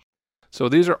to him. So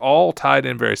these are all tied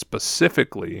in very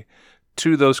specifically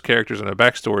to those characters and their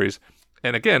backstories.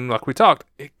 And again, like we talked,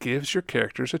 it gives your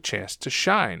characters a chance to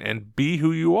shine and be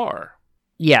who you are.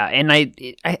 Yeah, and I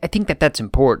think that's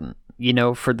important,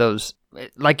 for those,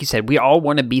 like you said, we all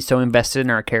want to be so invested in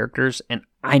our characters, and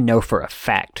I know for a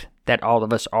fact that all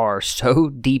of us are so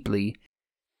deeply,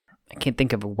 I can't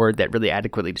think of a word that really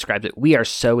adequately describes it, we are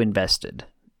so invested.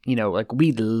 Like,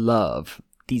 we love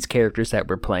these characters that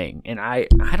we're playing, and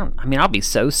I'll be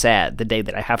so sad the day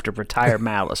that I have to retire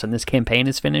Malice and this campaign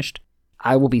is finished.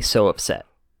 I will be so upset.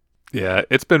 Yeah,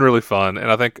 it's been really fun,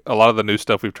 and I think a lot of the new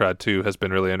stuff we've tried too has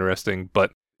been really interesting.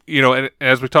 But and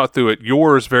as we talked through it,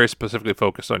 yours very specifically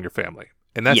focused on your family,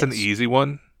 and that's an easy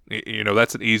one.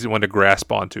 That's an easy one to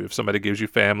grasp onto. If somebody gives you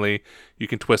family, you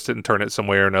can twist it and turn it some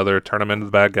way or another, turn them into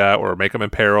the bad guy, or make them in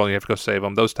peril, and you have to go save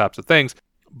them. Those types of things.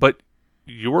 But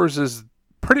yours is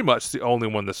pretty much the only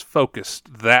one that's focused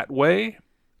that way.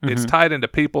 Mm-hmm. It's tied into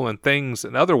people and things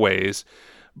in other ways.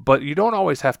 But you don't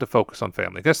always have to focus on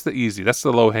family. That's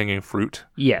the low-hanging fruit.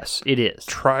 Yes, it is.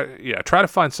 Try to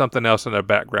find something else in their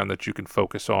background that you can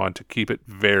focus on to keep it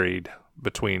varied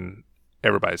between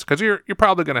everybody's. Because you're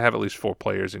probably going to have at least 4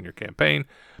 players in your campaign.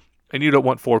 And you don't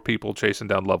want 4 people chasing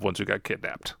down loved ones who got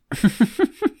kidnapped.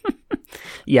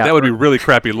 Yeah, that would be really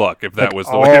crappy luck if that was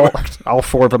the way it worked. All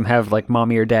 4 of them have like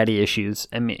mommy or daddy issues.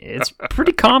 I mean, it's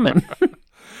pretty common.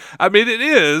 I mean, it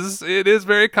is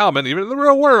very common, even in the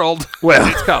real world. Well,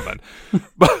 it's common,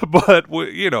 but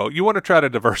you want to try to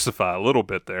diversify a little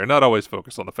bit there, not always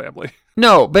focus on the family.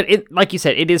 No, but like you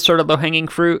said, it is sort of low hanging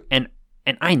fruit, and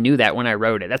I knew that when I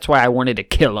wrote it. That's why I wanted to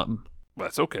kill him.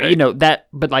 That's okay.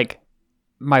 But like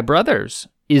my brother's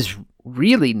is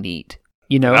really neat.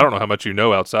 I don't know how much you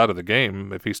know outside of the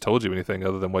game, if he's told you anything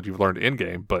other than what you've learned in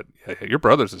game, but your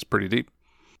brother's is pretty deep.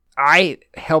 I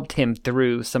helped him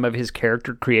through some of his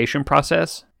character creation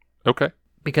process. Okay.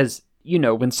 Because,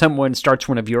 when someone starts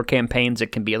one of your campaigns,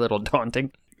 it can be a little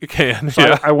daunting. It can, so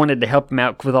yeah. I wanted to help him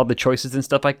out with all the choices and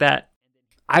stuff like that.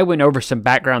 I went over some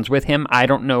backgrounds with him. I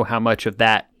don't know how much of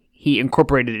that he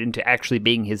incorporated into actually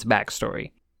being his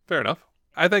backstory. Fair enough.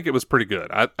 I think it was pretty good.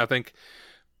 I think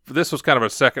this was kind of a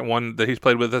second one that he's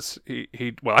played with us.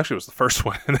 Well, actually, it was the first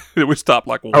one. We stopped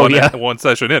like one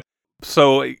session in.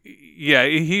 So, yeah,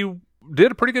 he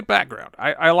did a pretty good background.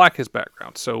 I like his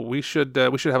background, so we should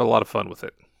have a lot of fun with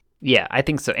it. Yeah, I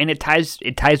think so, and it ties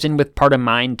in with part of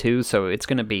mine too. So it's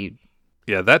going to be.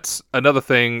 Yeah, that's another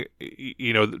thing.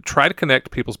 Try to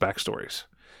connect people's backstories.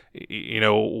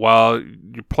 While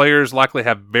your players likely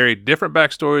have very different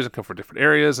backstories and come from different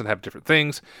areas and have different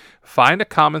things, find a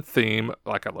common theme,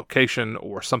 like a location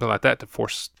or something like that, to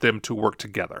force them to work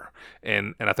together.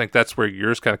 And I think that's where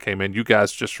yours kind of came in. You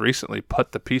guys just recently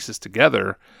put the pieces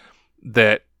together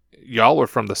that y'all are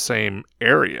from the same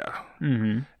area.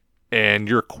 Mm-hmm. And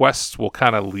your quests will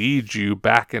kind of lead you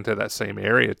back into that same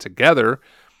area together.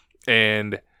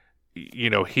 And,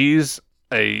 he's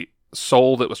a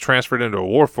soul that was transferred into a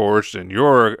Warforged, and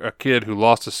you're a kid who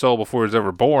lost his soul before he was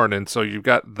ever born, and so you've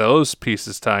got those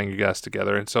pieces tying you guys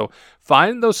together. And so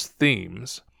find those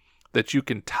themes that you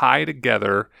can tie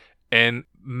together and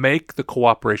make the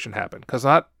cooperation happen, because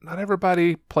not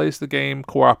everybody plays the game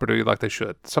cooperatively like they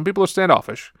should. Some people are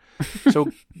standoffish, so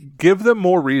give them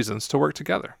more reasons to work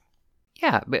together.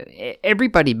 Yeah, but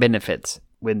everybody benefits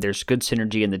when there's good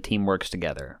synergy and the team works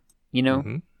together,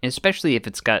 Mm-hmm. Especially if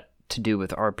it's got to do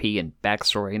with RP and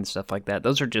backstory and stuff like that.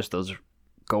 Those are just those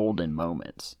golden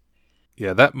moments.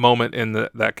 Yeah, that moment in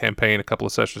that campaign a couple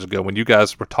of sessions ago when you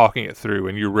guys were talking it through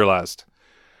and you realized,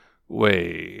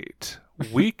 wait,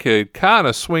 we could kind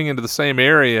of swing into the same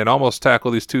area and almost tackle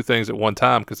these 2 things at one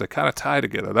time because they kind of tie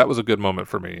together. That was a good moment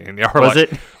for me. And y'all were was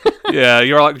like, it? Yeah,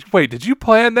 you were like, wait, did you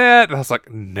plan that? And I was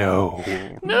like, no,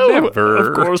 never.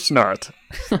 Of course not.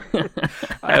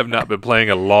 I have not been playing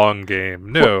a long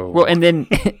game. No. Well, and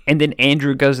then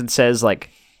Andrew goes and says,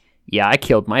 like, yeah, I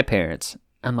killed my parents.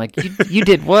 I'm like, you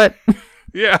did what?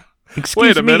 Yeah. Excuse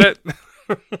Wait a me? minute.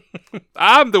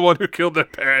 I'm the one who killed their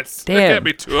parents. Damn. There can't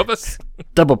be 2 of us.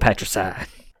 Double patricide.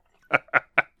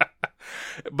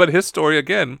 But his story,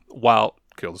 again, while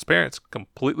killed his parents,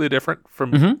 completely different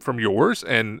from yours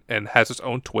and has its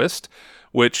own twist,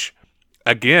 which,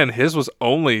 again, his was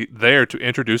only there to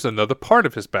introduce another part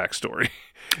of his backstory.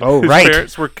 Oh, his right. His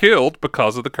parents were killed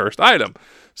because of the cursed item.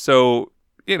 So,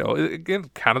 again,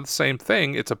 kind of the same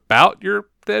thing. It's about your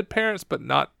dead parents, but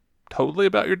not totally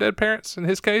about your dead parents in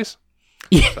his case.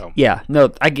 Yeah, So. yeah.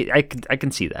 No, I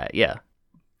can see that, yeah.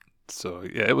 So,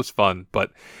 yeah, it was fun.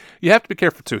 But you have to be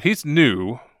careful, too. He's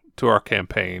new to our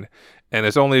campaign, and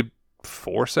there's only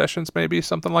 4 sessions, maybe,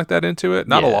 something like that into it.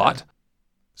 Not a lot.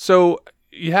 So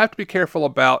you have to be careful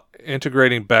about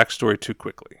integrating backstory too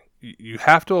quickly. You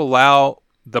have to allow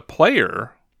the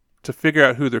player to figure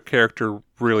out who their character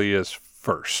really is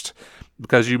first,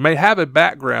 because you may have a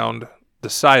background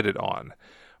decided on,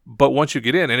 but once you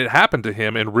get in, and it happened to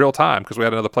him in real time, because we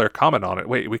had another player comment on it,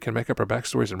 wait, we can make up our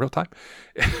backstories in real time?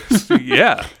 So,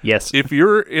 yeah. Yes. If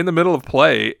you're in the middle of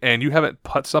play and you haven't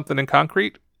put something in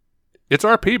concrete, it's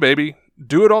RP, baby.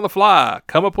 Do it on the fly.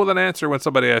 Come up with an answer when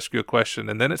somebody asks you a question,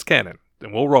 and then it's canon,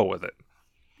 and we'll roll with it.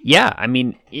 Yeah, I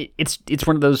mean, it's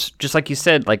one of those, just like you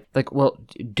said, like, well,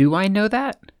 do I know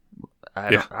that?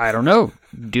 I don't know.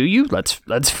 Do you?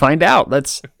 Let's find out.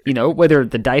 Let's, whether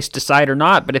the dice decide or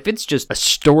not. But if it's just a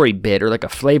story bit or like a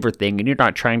flavor thing, and you're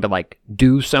not trying to like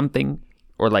do something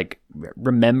or like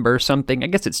remember something, I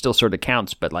guess it still sort of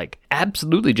counts. But like,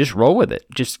 absolutely, just roll with it.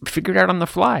 Just figure it out on the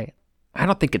fly. I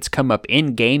don't think it's come up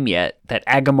in game yet that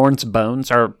Agamorn's bones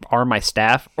are my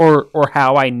staff, or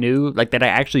how I knew, like, that I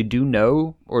actually do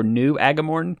know or knew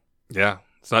Agamorn. Yeah,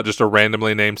 it's not just a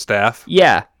randomly named staff.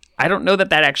 Yeah. I don't know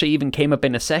that actually even came up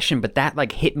in a session, but that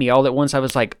like hit me all at once. I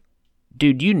was like,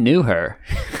 dude, you knew her.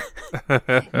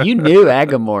 You knew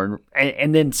Agamorn.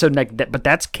 And then, so like that, but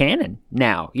that's canon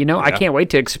now, I can't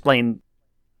wait to explain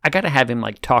I gotta have him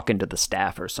like talking to the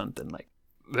staff or something. Like,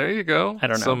 there you go. I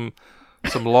don't know.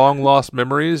 Some long lost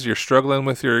memories. You're struggling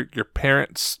with your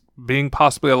parents being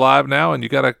possibly alive now, and you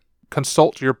got to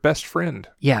consult your best friend.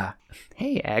 Yeah.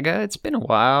 Hey, Aga, it's been a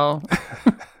while.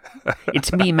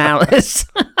 It's me, Malice.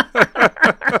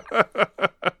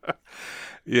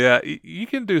 Yeah, you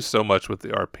can do so much with the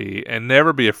RP, and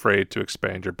never be afraid to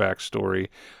expand your backstory.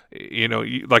 You know,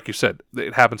 like you said,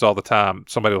 it happens all the time.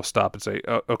 Somebody will stop and say,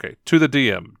 okay, to the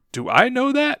DM, do I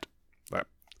know that?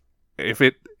 If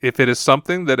it is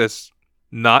something that is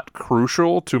not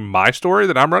crucial to my story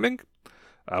that I'm running,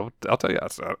 I'll tell you,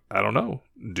 I don't know.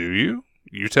 Do you?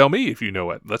 You tell me if you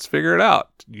know it. Let's figure it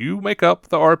out. You make up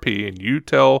the RP, and you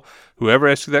tell whoever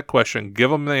asks you that question, give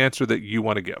them the answer that you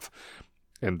want to give.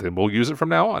 And then we'll use it from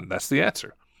now on. That's the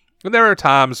answer. And there are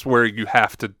times where you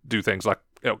have to do things like,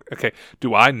 okay,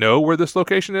 do I know where this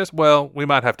location is? Well, we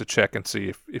might have to check and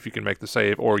see if you can make the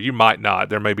save, or you might not.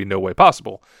 There may be no way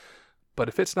possible. But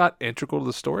if it's not integral to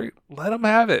the story, let them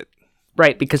have it.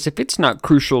 Right, because if it's not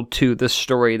crucial to the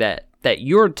story that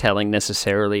you're telling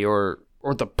necessarily, or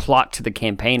the plot to the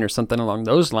campaign or something along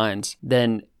those lines,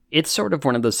 then it's sort of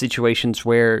one of those situations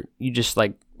where you just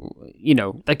like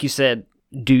you said,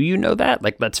 do you know that?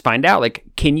 Like, let's find out. Like,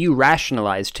 can you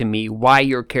rationalize to me why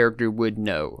your character would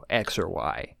know X or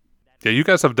Y? Yeah, you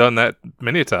guys have done that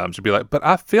many times. You'd be like, but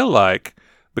I feel like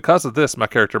because of this, my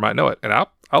character might know it. And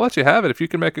I'll let you have it if you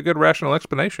can make a good rational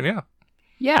explanation, yeah.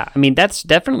 Yeah, I mean, that's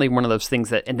definitely one of those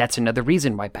things and that's another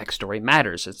reason why backstory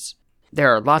matters.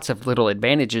 There are lots of little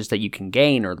advantages that you can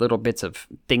gain, or little bits of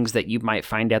things that you might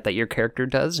find out that your character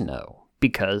does know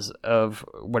because of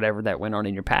whatever that went on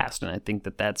in your past. And I think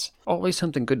that that's always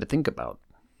something good to think about.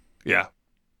 Yeah.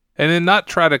 And then not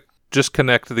try to just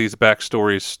connect these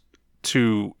backstories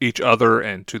to each other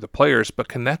and to the players, but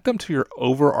connect them to your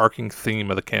overarching theme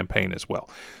of the campaign as well.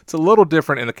 It's a little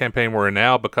different in the campaign we're in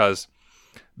now, because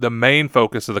the main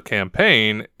focus of the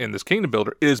campaign in this kingdom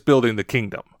builder is building the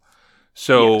kingdom.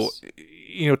 So,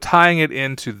 yes, tying it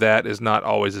into that is not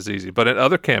always as easy. But in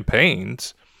other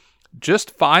campaigns,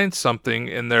 just find something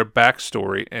in their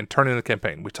backstory and turn it into the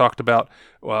campaign. We talked about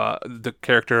the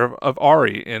character of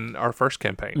Ari in our first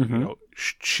campaign. Mm-hmm.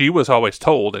 She was always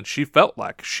told, and she felt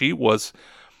like she was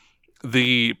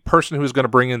the person who was going to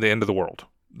bring in the end of the world.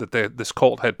 That this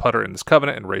cult had put her in this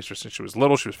covenant and raised her since she was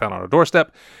little. She was found on a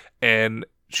doorstep, and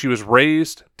she was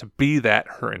raised to be that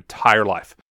her entire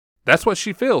life. That's what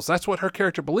she feels. That's what her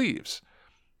character believes.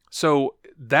 So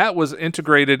that was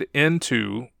integrated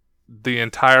into the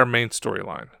entire main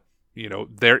storyline.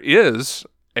 There is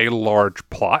a large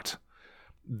plot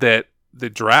that the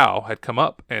Drow had come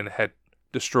up and had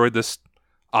destroyed this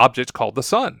object called the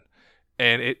sun,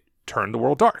 and it turned the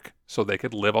world dark so they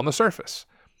could live on the surface.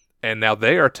 And now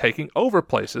they are taking over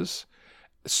places.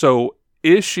 So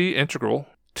is she integral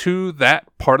to that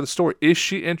part of the story? Is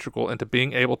she integral into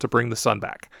being able to bring the sun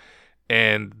back?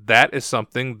 And that is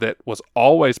something that was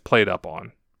always played up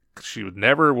on. She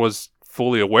never was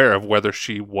fully aware of whether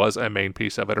she was a main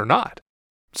piece of it or not.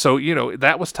 So,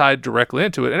 that was tied directly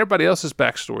into it. And everybody else's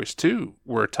backstories, too,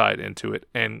 were tied into it.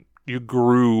 And you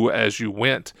grew as you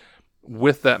went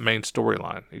with that main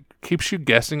storyline. It keeps you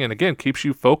guessing, and again, keeps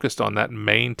you focused on that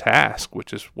main task,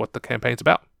 which is what the campaign's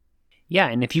about. Yeah,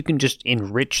 and if you can just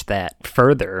enrich that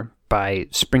further by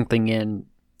sprinkling in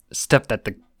stuff that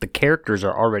the characters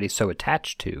are already so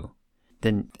attached to,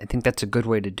 then I think that's a good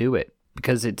way to do it,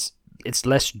 because it's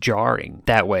less jarring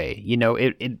that way.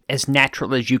 It as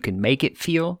natural as you can make it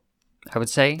feel, I would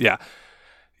say. Yeah.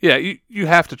 Yeah, you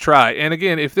have to try. And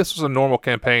again, if this was a normal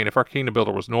campaign, if our Kingdom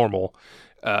Builder was normal,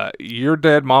 your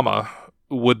dead mama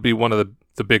would be one of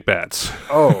the big bads.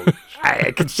 Oh,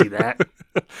 I can see that.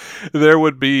 There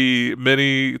would be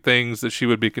many things that she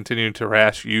would be continuing to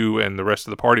harass you and the rest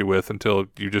of the party with until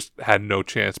you just had no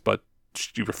chance, but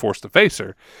you were forced to face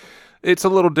her. It's a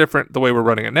little different the way we're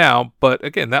running it now, but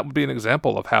again, that would be an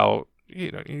example of how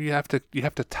you have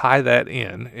to tie that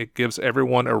in. It gives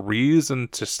everyone a reason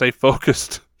to stay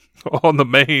focused on the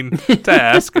main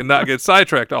task and not get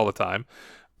sidetracked all the time.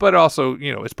 But also,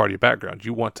 it's part of your background.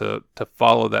 You want to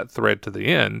follow that thread to the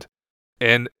end.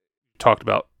 And talked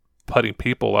about putting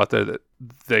people out there that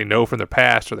they know from their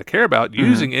past or they care about. Mm-hmm.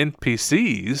 Using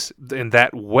NPCs in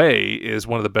that way is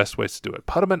one of the best ways to do it.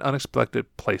 Put them in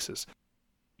unexpected places.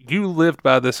 You lived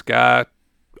by this guy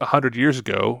 100 years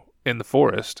ago in the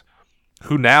forest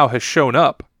who now has shown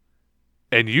up,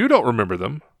 and you don't remember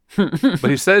them, but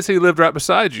he says he lived right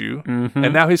beside you, mm-hmm.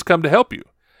 and now he's come to help you.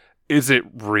 Is it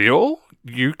real?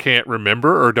 You can't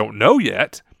remember or don't know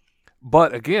yet.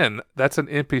 But again, that's an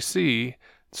NPC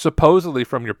supposedly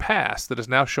from your past that has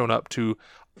now shown up to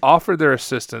offer their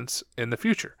assistance in the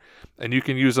future. And you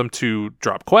can use them to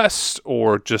drop quests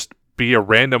or just be a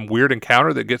random weird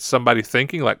encounter that gets somebody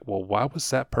thinking like, well, why was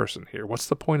that person here? What's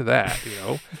the point of that?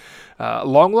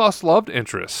 Long lost loved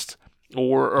interest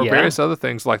or various other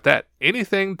things like that.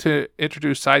 Anything to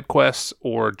introduce side quests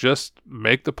or just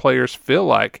make the players feel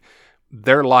like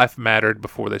their life mattered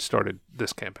before they started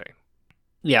this campaign.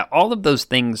 Yeah, all of those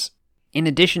things, in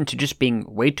addition to just being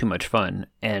way too much fun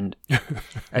and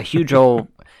a huge old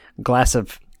glass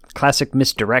of classic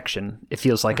misdirection, it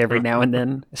feels like every now and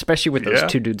then, especially with those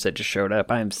two dudes that just showed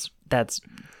up. That's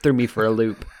threw me for a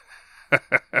loop.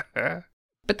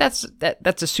 But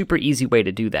that's a super easy way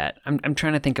to do that. I'm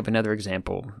trying to think of another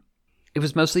example. It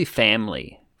was mostly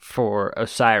family for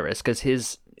Osiris because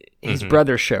his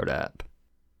brother showed up.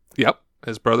 Yep,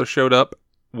 his brother showed up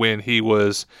when he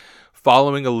was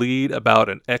following a lead about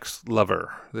an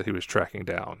ex-lover that he was tracking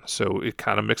down. So it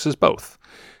kind of mixes both.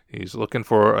 He's looking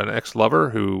for an ex-lover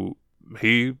who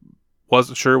he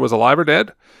wasn't sure was alive or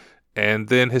dead, and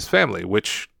then his family,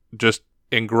 which just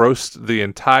engrossed the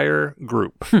entire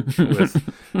group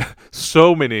with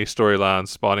so many storylines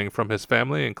spawning from his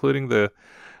family, including the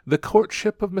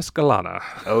courtship of Miss Galana.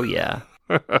 Oh, yeah.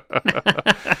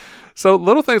 So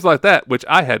little things like that, which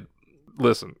I had...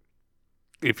 Listen,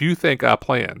 if you think I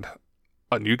planned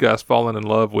on you guys falling in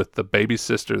love with the baby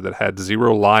sister that had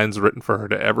 0 lines written for her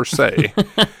to ever say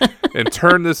and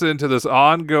turn this into this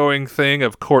ongoing thing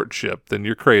of courtship, then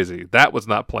you're crazy. That was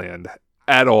not planned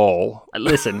at all.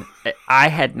 Listen, I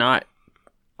had not,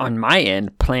 on my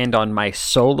end, planned on my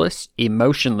soulless,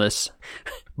 emotionless,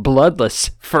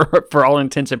 bloodless, for all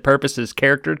intents and purposes,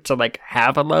 character to like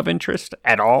have a love interest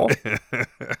at all.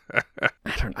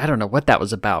 I don't know what that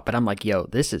was about, but I'm like, yo,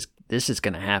 this is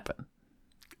gonna happen.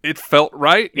 It felt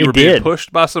right. You were being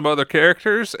pushed by some other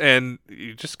characters, and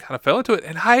you just kind of fell into it.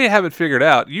 And I haven't figured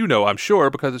out, I'm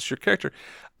sure, because it's your character,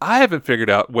 I haven't figured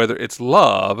out whether it's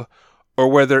love or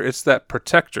whether it's that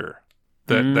protector,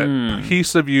 that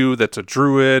piece of you that's a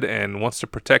druid and wants to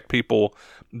protect people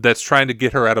that's trying to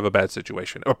get her out of a bad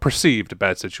situation, or perceived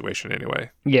bad situation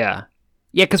anyway. Yeah.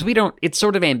 Yeah, because it's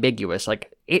sort of ambiguous.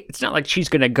 Like, it's not like she's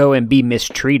going to go and be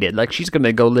mistreated. Like, she's going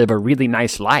to go live a really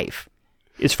nice life.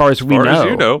 As far as we know. As far as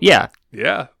you know. Yeah.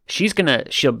 Yeah.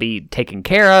 She'll be taken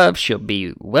care of. She'll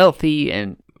be wealthy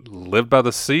and live by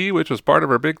the sea, which was part of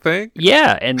her big thing.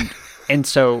 Yeah. And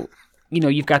so,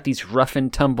 you've got these rough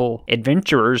and tumble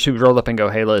adventurers who roll up and go,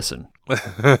 hey, listen,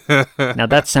 now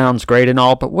that sounds great and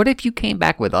all, but what if you came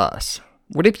back with us?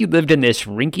 What if you lived in this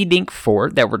rinky-dink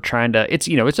fort that we're trying to, it's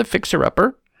a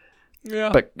fixer-upper.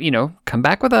 Yeah. But, come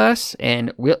back with us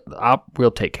and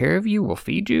we'll take care of you. We'll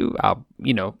feed you.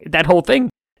 That whole thing.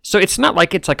 So it's not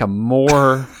like it's like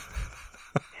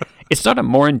it's not a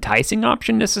more enticing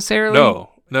option necessarily.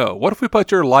 No. What if we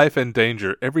put your life in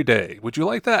danger every day? Would you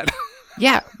like that?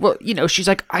 Yeah. Well, she's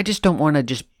like, I just don't want to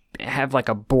just have like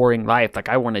a boring life. Like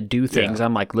I want to do things. Yeah.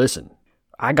 I'm like, listen,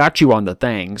 I got you on the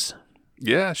things.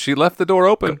 Yeah. She left the door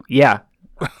open. Yeah.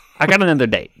 I got another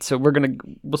date. So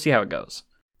we'll see how it goes.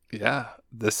 Yeah,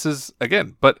 this is,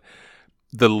 again, but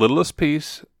the littlest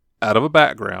piece out of a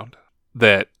background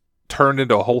that turned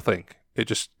into a whole thing. It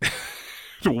just,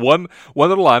 one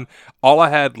little line, all I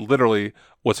had literally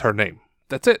was her name.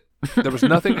 That's it. There was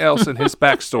nothing else in his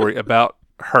backstory about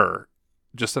her,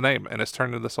 just a name, and it's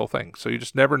turned into this whole thing. So you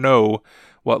just never know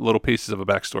what little pieces of a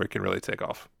backstory can really take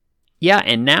off. Yeah,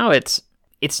 and now it's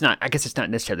not, I guess it's not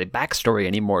necessarily backstory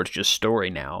anymore, it's just story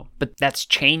now, but that's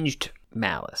changed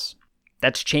Malice.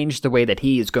 That's changed the way that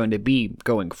he is going to be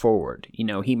going forward.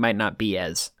 He might not be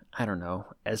as, I don't know,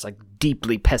 as like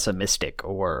deeply pessimistic,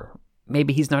 or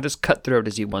maybe he's not as cutthroat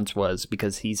as he once was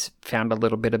because he's found a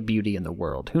little bit of beauty in the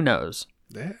world. Who knows?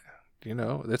 Yeah.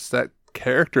 It's that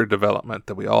character development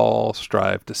that we all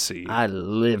strive to see. I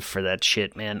live for that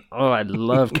shit, man. Oh, I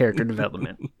love character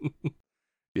development.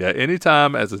 Yeah.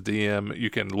 Anytime as a DM, you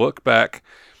can look back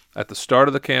at the start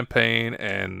of the campaign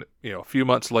and, a few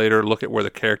months later, look at where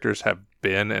the characters have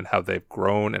been and how they've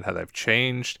grown and how they've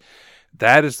changed.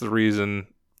 That is the reason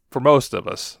for most of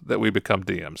us that we become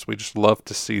DMs. We just love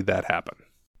to see that happen.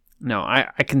 No,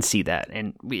 I can see that.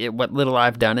 And what little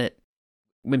I've done it,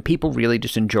 when people really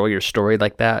just enjoy your story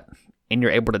like that, and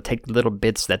you're able to take the little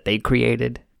bits that they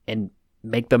created and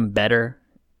make them better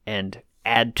and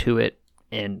add to it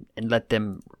and let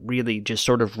them really just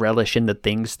sort of relish in the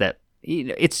things that,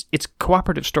 it's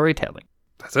cooperative storytelling.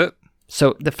 That's it.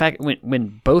 So the fact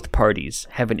when both parties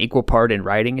have an equal part in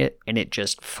writing it and it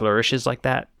just flourishes like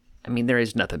that, I mean, there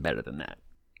is nothing better than that.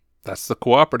 That's the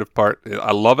cooperative part.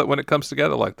 I love it when it comes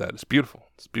together like that. It's beautiful.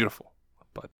 It's beautiful.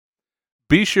 But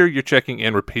be sure you're checking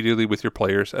in repeatedly with your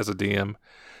players as a DM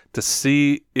to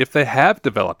see if they have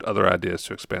developed other ideas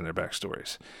to expand their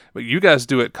backstories. But you guys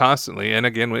do it constantly, and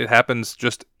again, it happens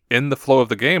just in the flow of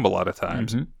the game a lot of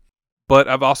times. Mm-hmm. But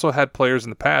I've also had players in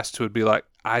the past who would be like,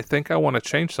 I think I want to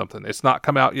change something. It's not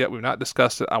come out yet. We've not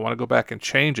discussed it. I want to go back and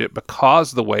change it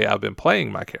because of the way I've been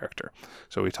playing my character.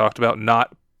 So we talked about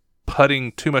not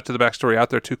putting too much of the backstory out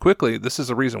there too quickly. This is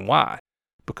a reason why.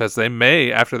 Because they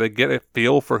may, after they get a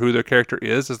feel for who their character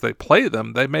is as they play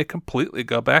them, they may completely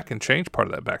go back and change part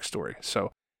of that backstory.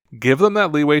 So give them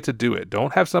that leeway to do it.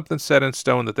 Don't have something set in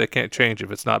stone that they can't change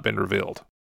if it's not been revealed.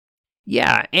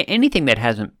 Yeah, anything that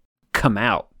hasn't come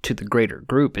out to the greater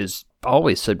group is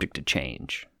always subject to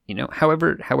change.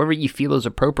 However you feel is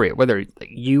appropriate, whether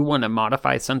you want to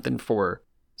modify something for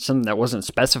something that wasn't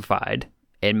specified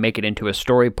and make it into a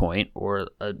story point or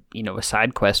a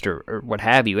side quest or what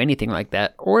have you, anything like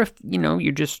that. Or if,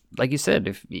 you're just, like you said,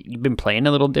 if you've been playing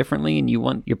a little differently and you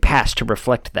want your past to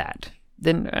reflect that,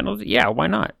 then why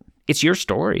not? It's your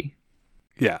story.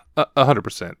 Yeah,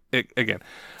 100%. Again,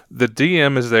 the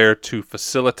DM is there to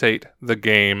facilitate the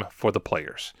game for the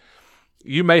players.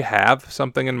 You may have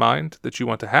something in mind that you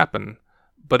want to happen,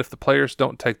 but if the players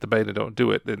don't take the bait and don't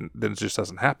do it, then it just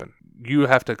doesn't happen. You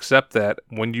have to accept that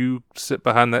when you sit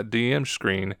behind that DM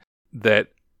screen, that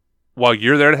while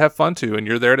you're there to have fun too, and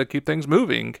you're there to keep things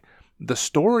moving, the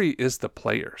story is the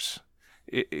players.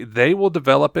 They will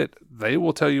develop it. They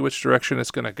will tell you which direction it's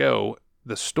going to go.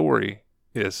 The story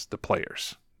is the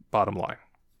players. Bottom line.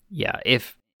 Yeah,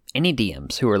 if any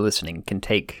DMs who are listening can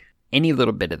take any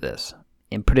little bit of this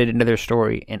and put it into their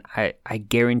story, and I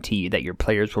guarantee you that your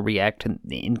players will react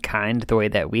in kind the way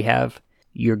that we have,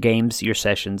 your games, your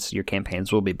sessions, your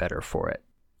campaigns will be better for it.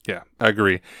 Yeah, I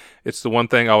agree. It's the one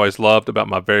thing I always loved about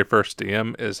my very first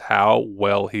DM is how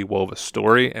well he wove a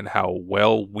story and how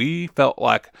well we felt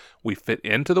like we fit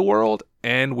into the world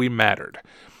and we mattered.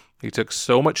 He took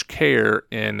so much care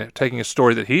in taking a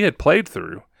story that he had played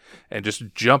through and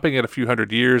just jumping it a few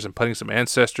hundred years and putting some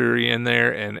ancestry in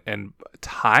there and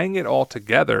tying it all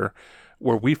together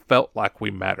where we felt like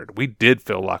we mattered. We did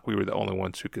feel like we were the only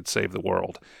ones who could save the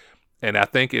world. And I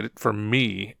think it, for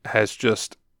me, has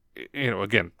just,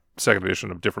 again, second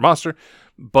edition of different monster,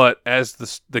 but as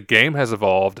the game has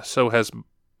evolved, so has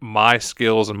my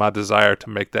skills and my desire to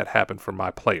make that happen for my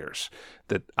players.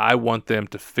 That I want them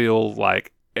to feel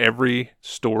like every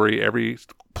story, every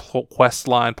quest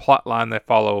line, plot line they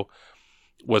follow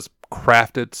was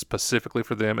crafted specifically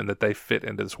for them and that they fit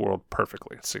into this world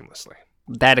perfectly and seamlessly.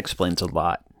 That explains a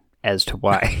lot as to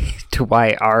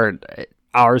why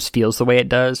ours feels the way it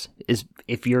does. Is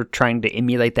if you're trying to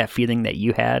emulate that feeling that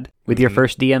you had with your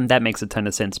first DM, that makes a ton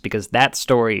of sense because that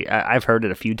story, I've heard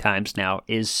it a few times now,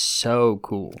 is so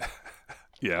cool.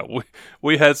 Yeah,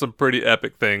 we had some pretty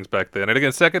epic things back then. And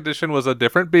again, second edition was a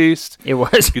different beast. It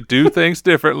was. You could do things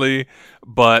differently,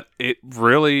 but it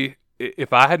really,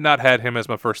 if I had not had him as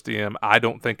my first DM, I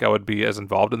don't think I would be as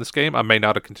involved in this game. I may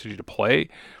not have continued to play.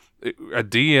 A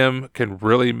DM can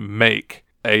really make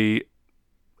a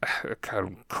kind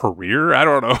of career, I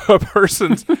don't know, a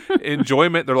person's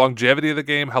enjoyment, their longevity of the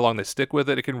game, how long they stick with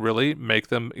it. It can really make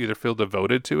them either feel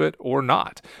devoted to it or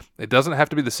not. It doesn't have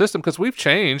to be the system because we've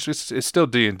changed. It's still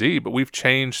D&D, but we've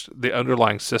changed the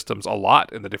underlying systems a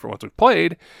lot in the different ones we've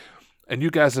played. And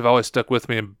you guys have always stuck with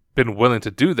me and been willing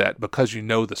to do that because you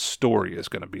know the story is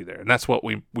going to be there. And that's what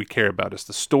we care about, is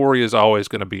the story is always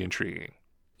going to be intriguing.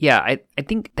 Yeah, I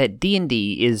think that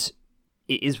D&D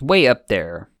is way up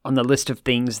there on the list of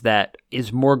things that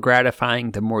is more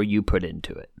gratifying the more you put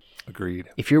into it. Agreed.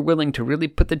 If you're willing to really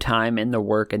put the time and the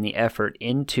work and the effort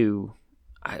into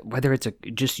whether it's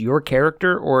just your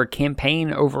character or a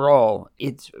campaign overall,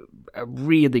 it's a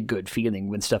really good feeling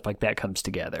when stuff like that comes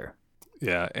together.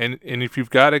 Yeah, and if you've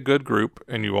got a good group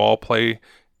and you all play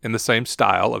in the same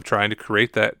style of trying to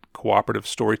create that cooperative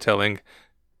storytelling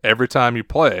every time you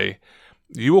play,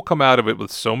 you will come out of it with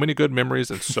so many good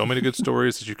memories and so many good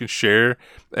stories that you can share,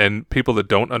 and people that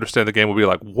don't understand the game will be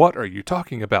like, what are you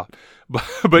talking about?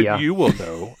 But yeah. You will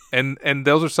know. And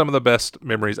those are some of the best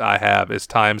memories I have, is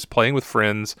times playing with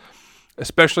friends,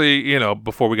 especially,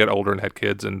 before we got older and had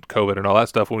kids and COVID and all that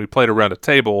stuff, when we played around a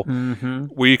table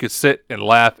where you could sit and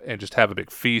laugh and just have a big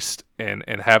feast and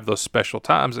have those special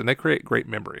times, and they create great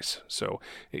memories. So,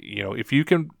 if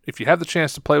you have the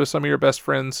chance to play with some of your best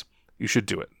friends, you should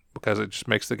do it, because it just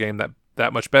makes the game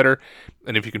that much better.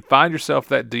 And if you can find yourself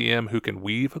that DM who can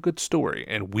weave a good story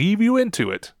and weave you into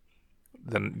it,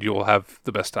 then you'll have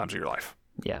the best times of your life.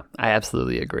 Yeah, I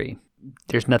absolutely agree.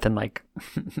 There's nothing like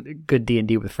good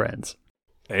D&D with friends.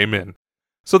 Amen.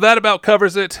 So that about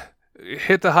covers it.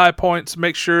 Hit the high points.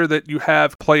 Make sure that you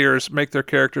have players make their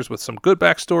characters with some good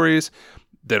backstories.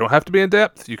 They don't have to be in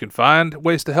depth. You can find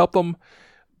ways to help them,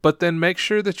 but then make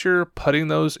sure that you're putting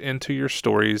those into your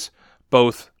stories,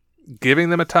 both giving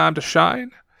them a time to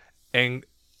shine and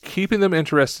keeping them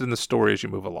interested in the story as you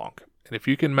move along. And if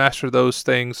you can master those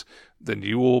things, then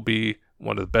you will be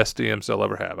one of the best DMs they'll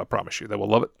ever have. I promise you. They will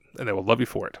love it, and they will love you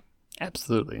for it.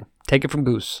 Absolutely. Take it from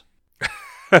Goose.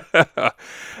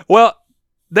 Well,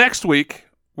 next week,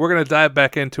 we're going to dive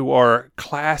back into our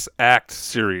Class Act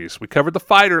series. We covered the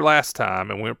fighter last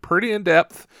time, and we went pretty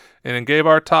in-depth and gave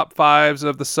our top fives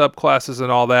of the subclasses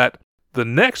and all that. The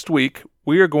next week,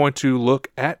 we are going to look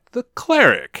at the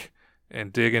cleric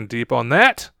and dig in deep on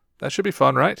that. That should be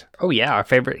fun, right? Oh, yeah, our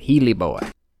favorite Healy boy.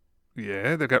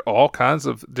 Yeah, they've got all kinds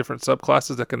of different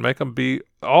subclasses that can make them be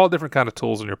all different kind of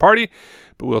tools in your party,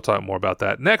 but we'll talk more about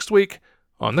that next week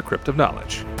on The Crypt of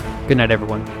Knowledge. Good night,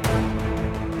 everyone.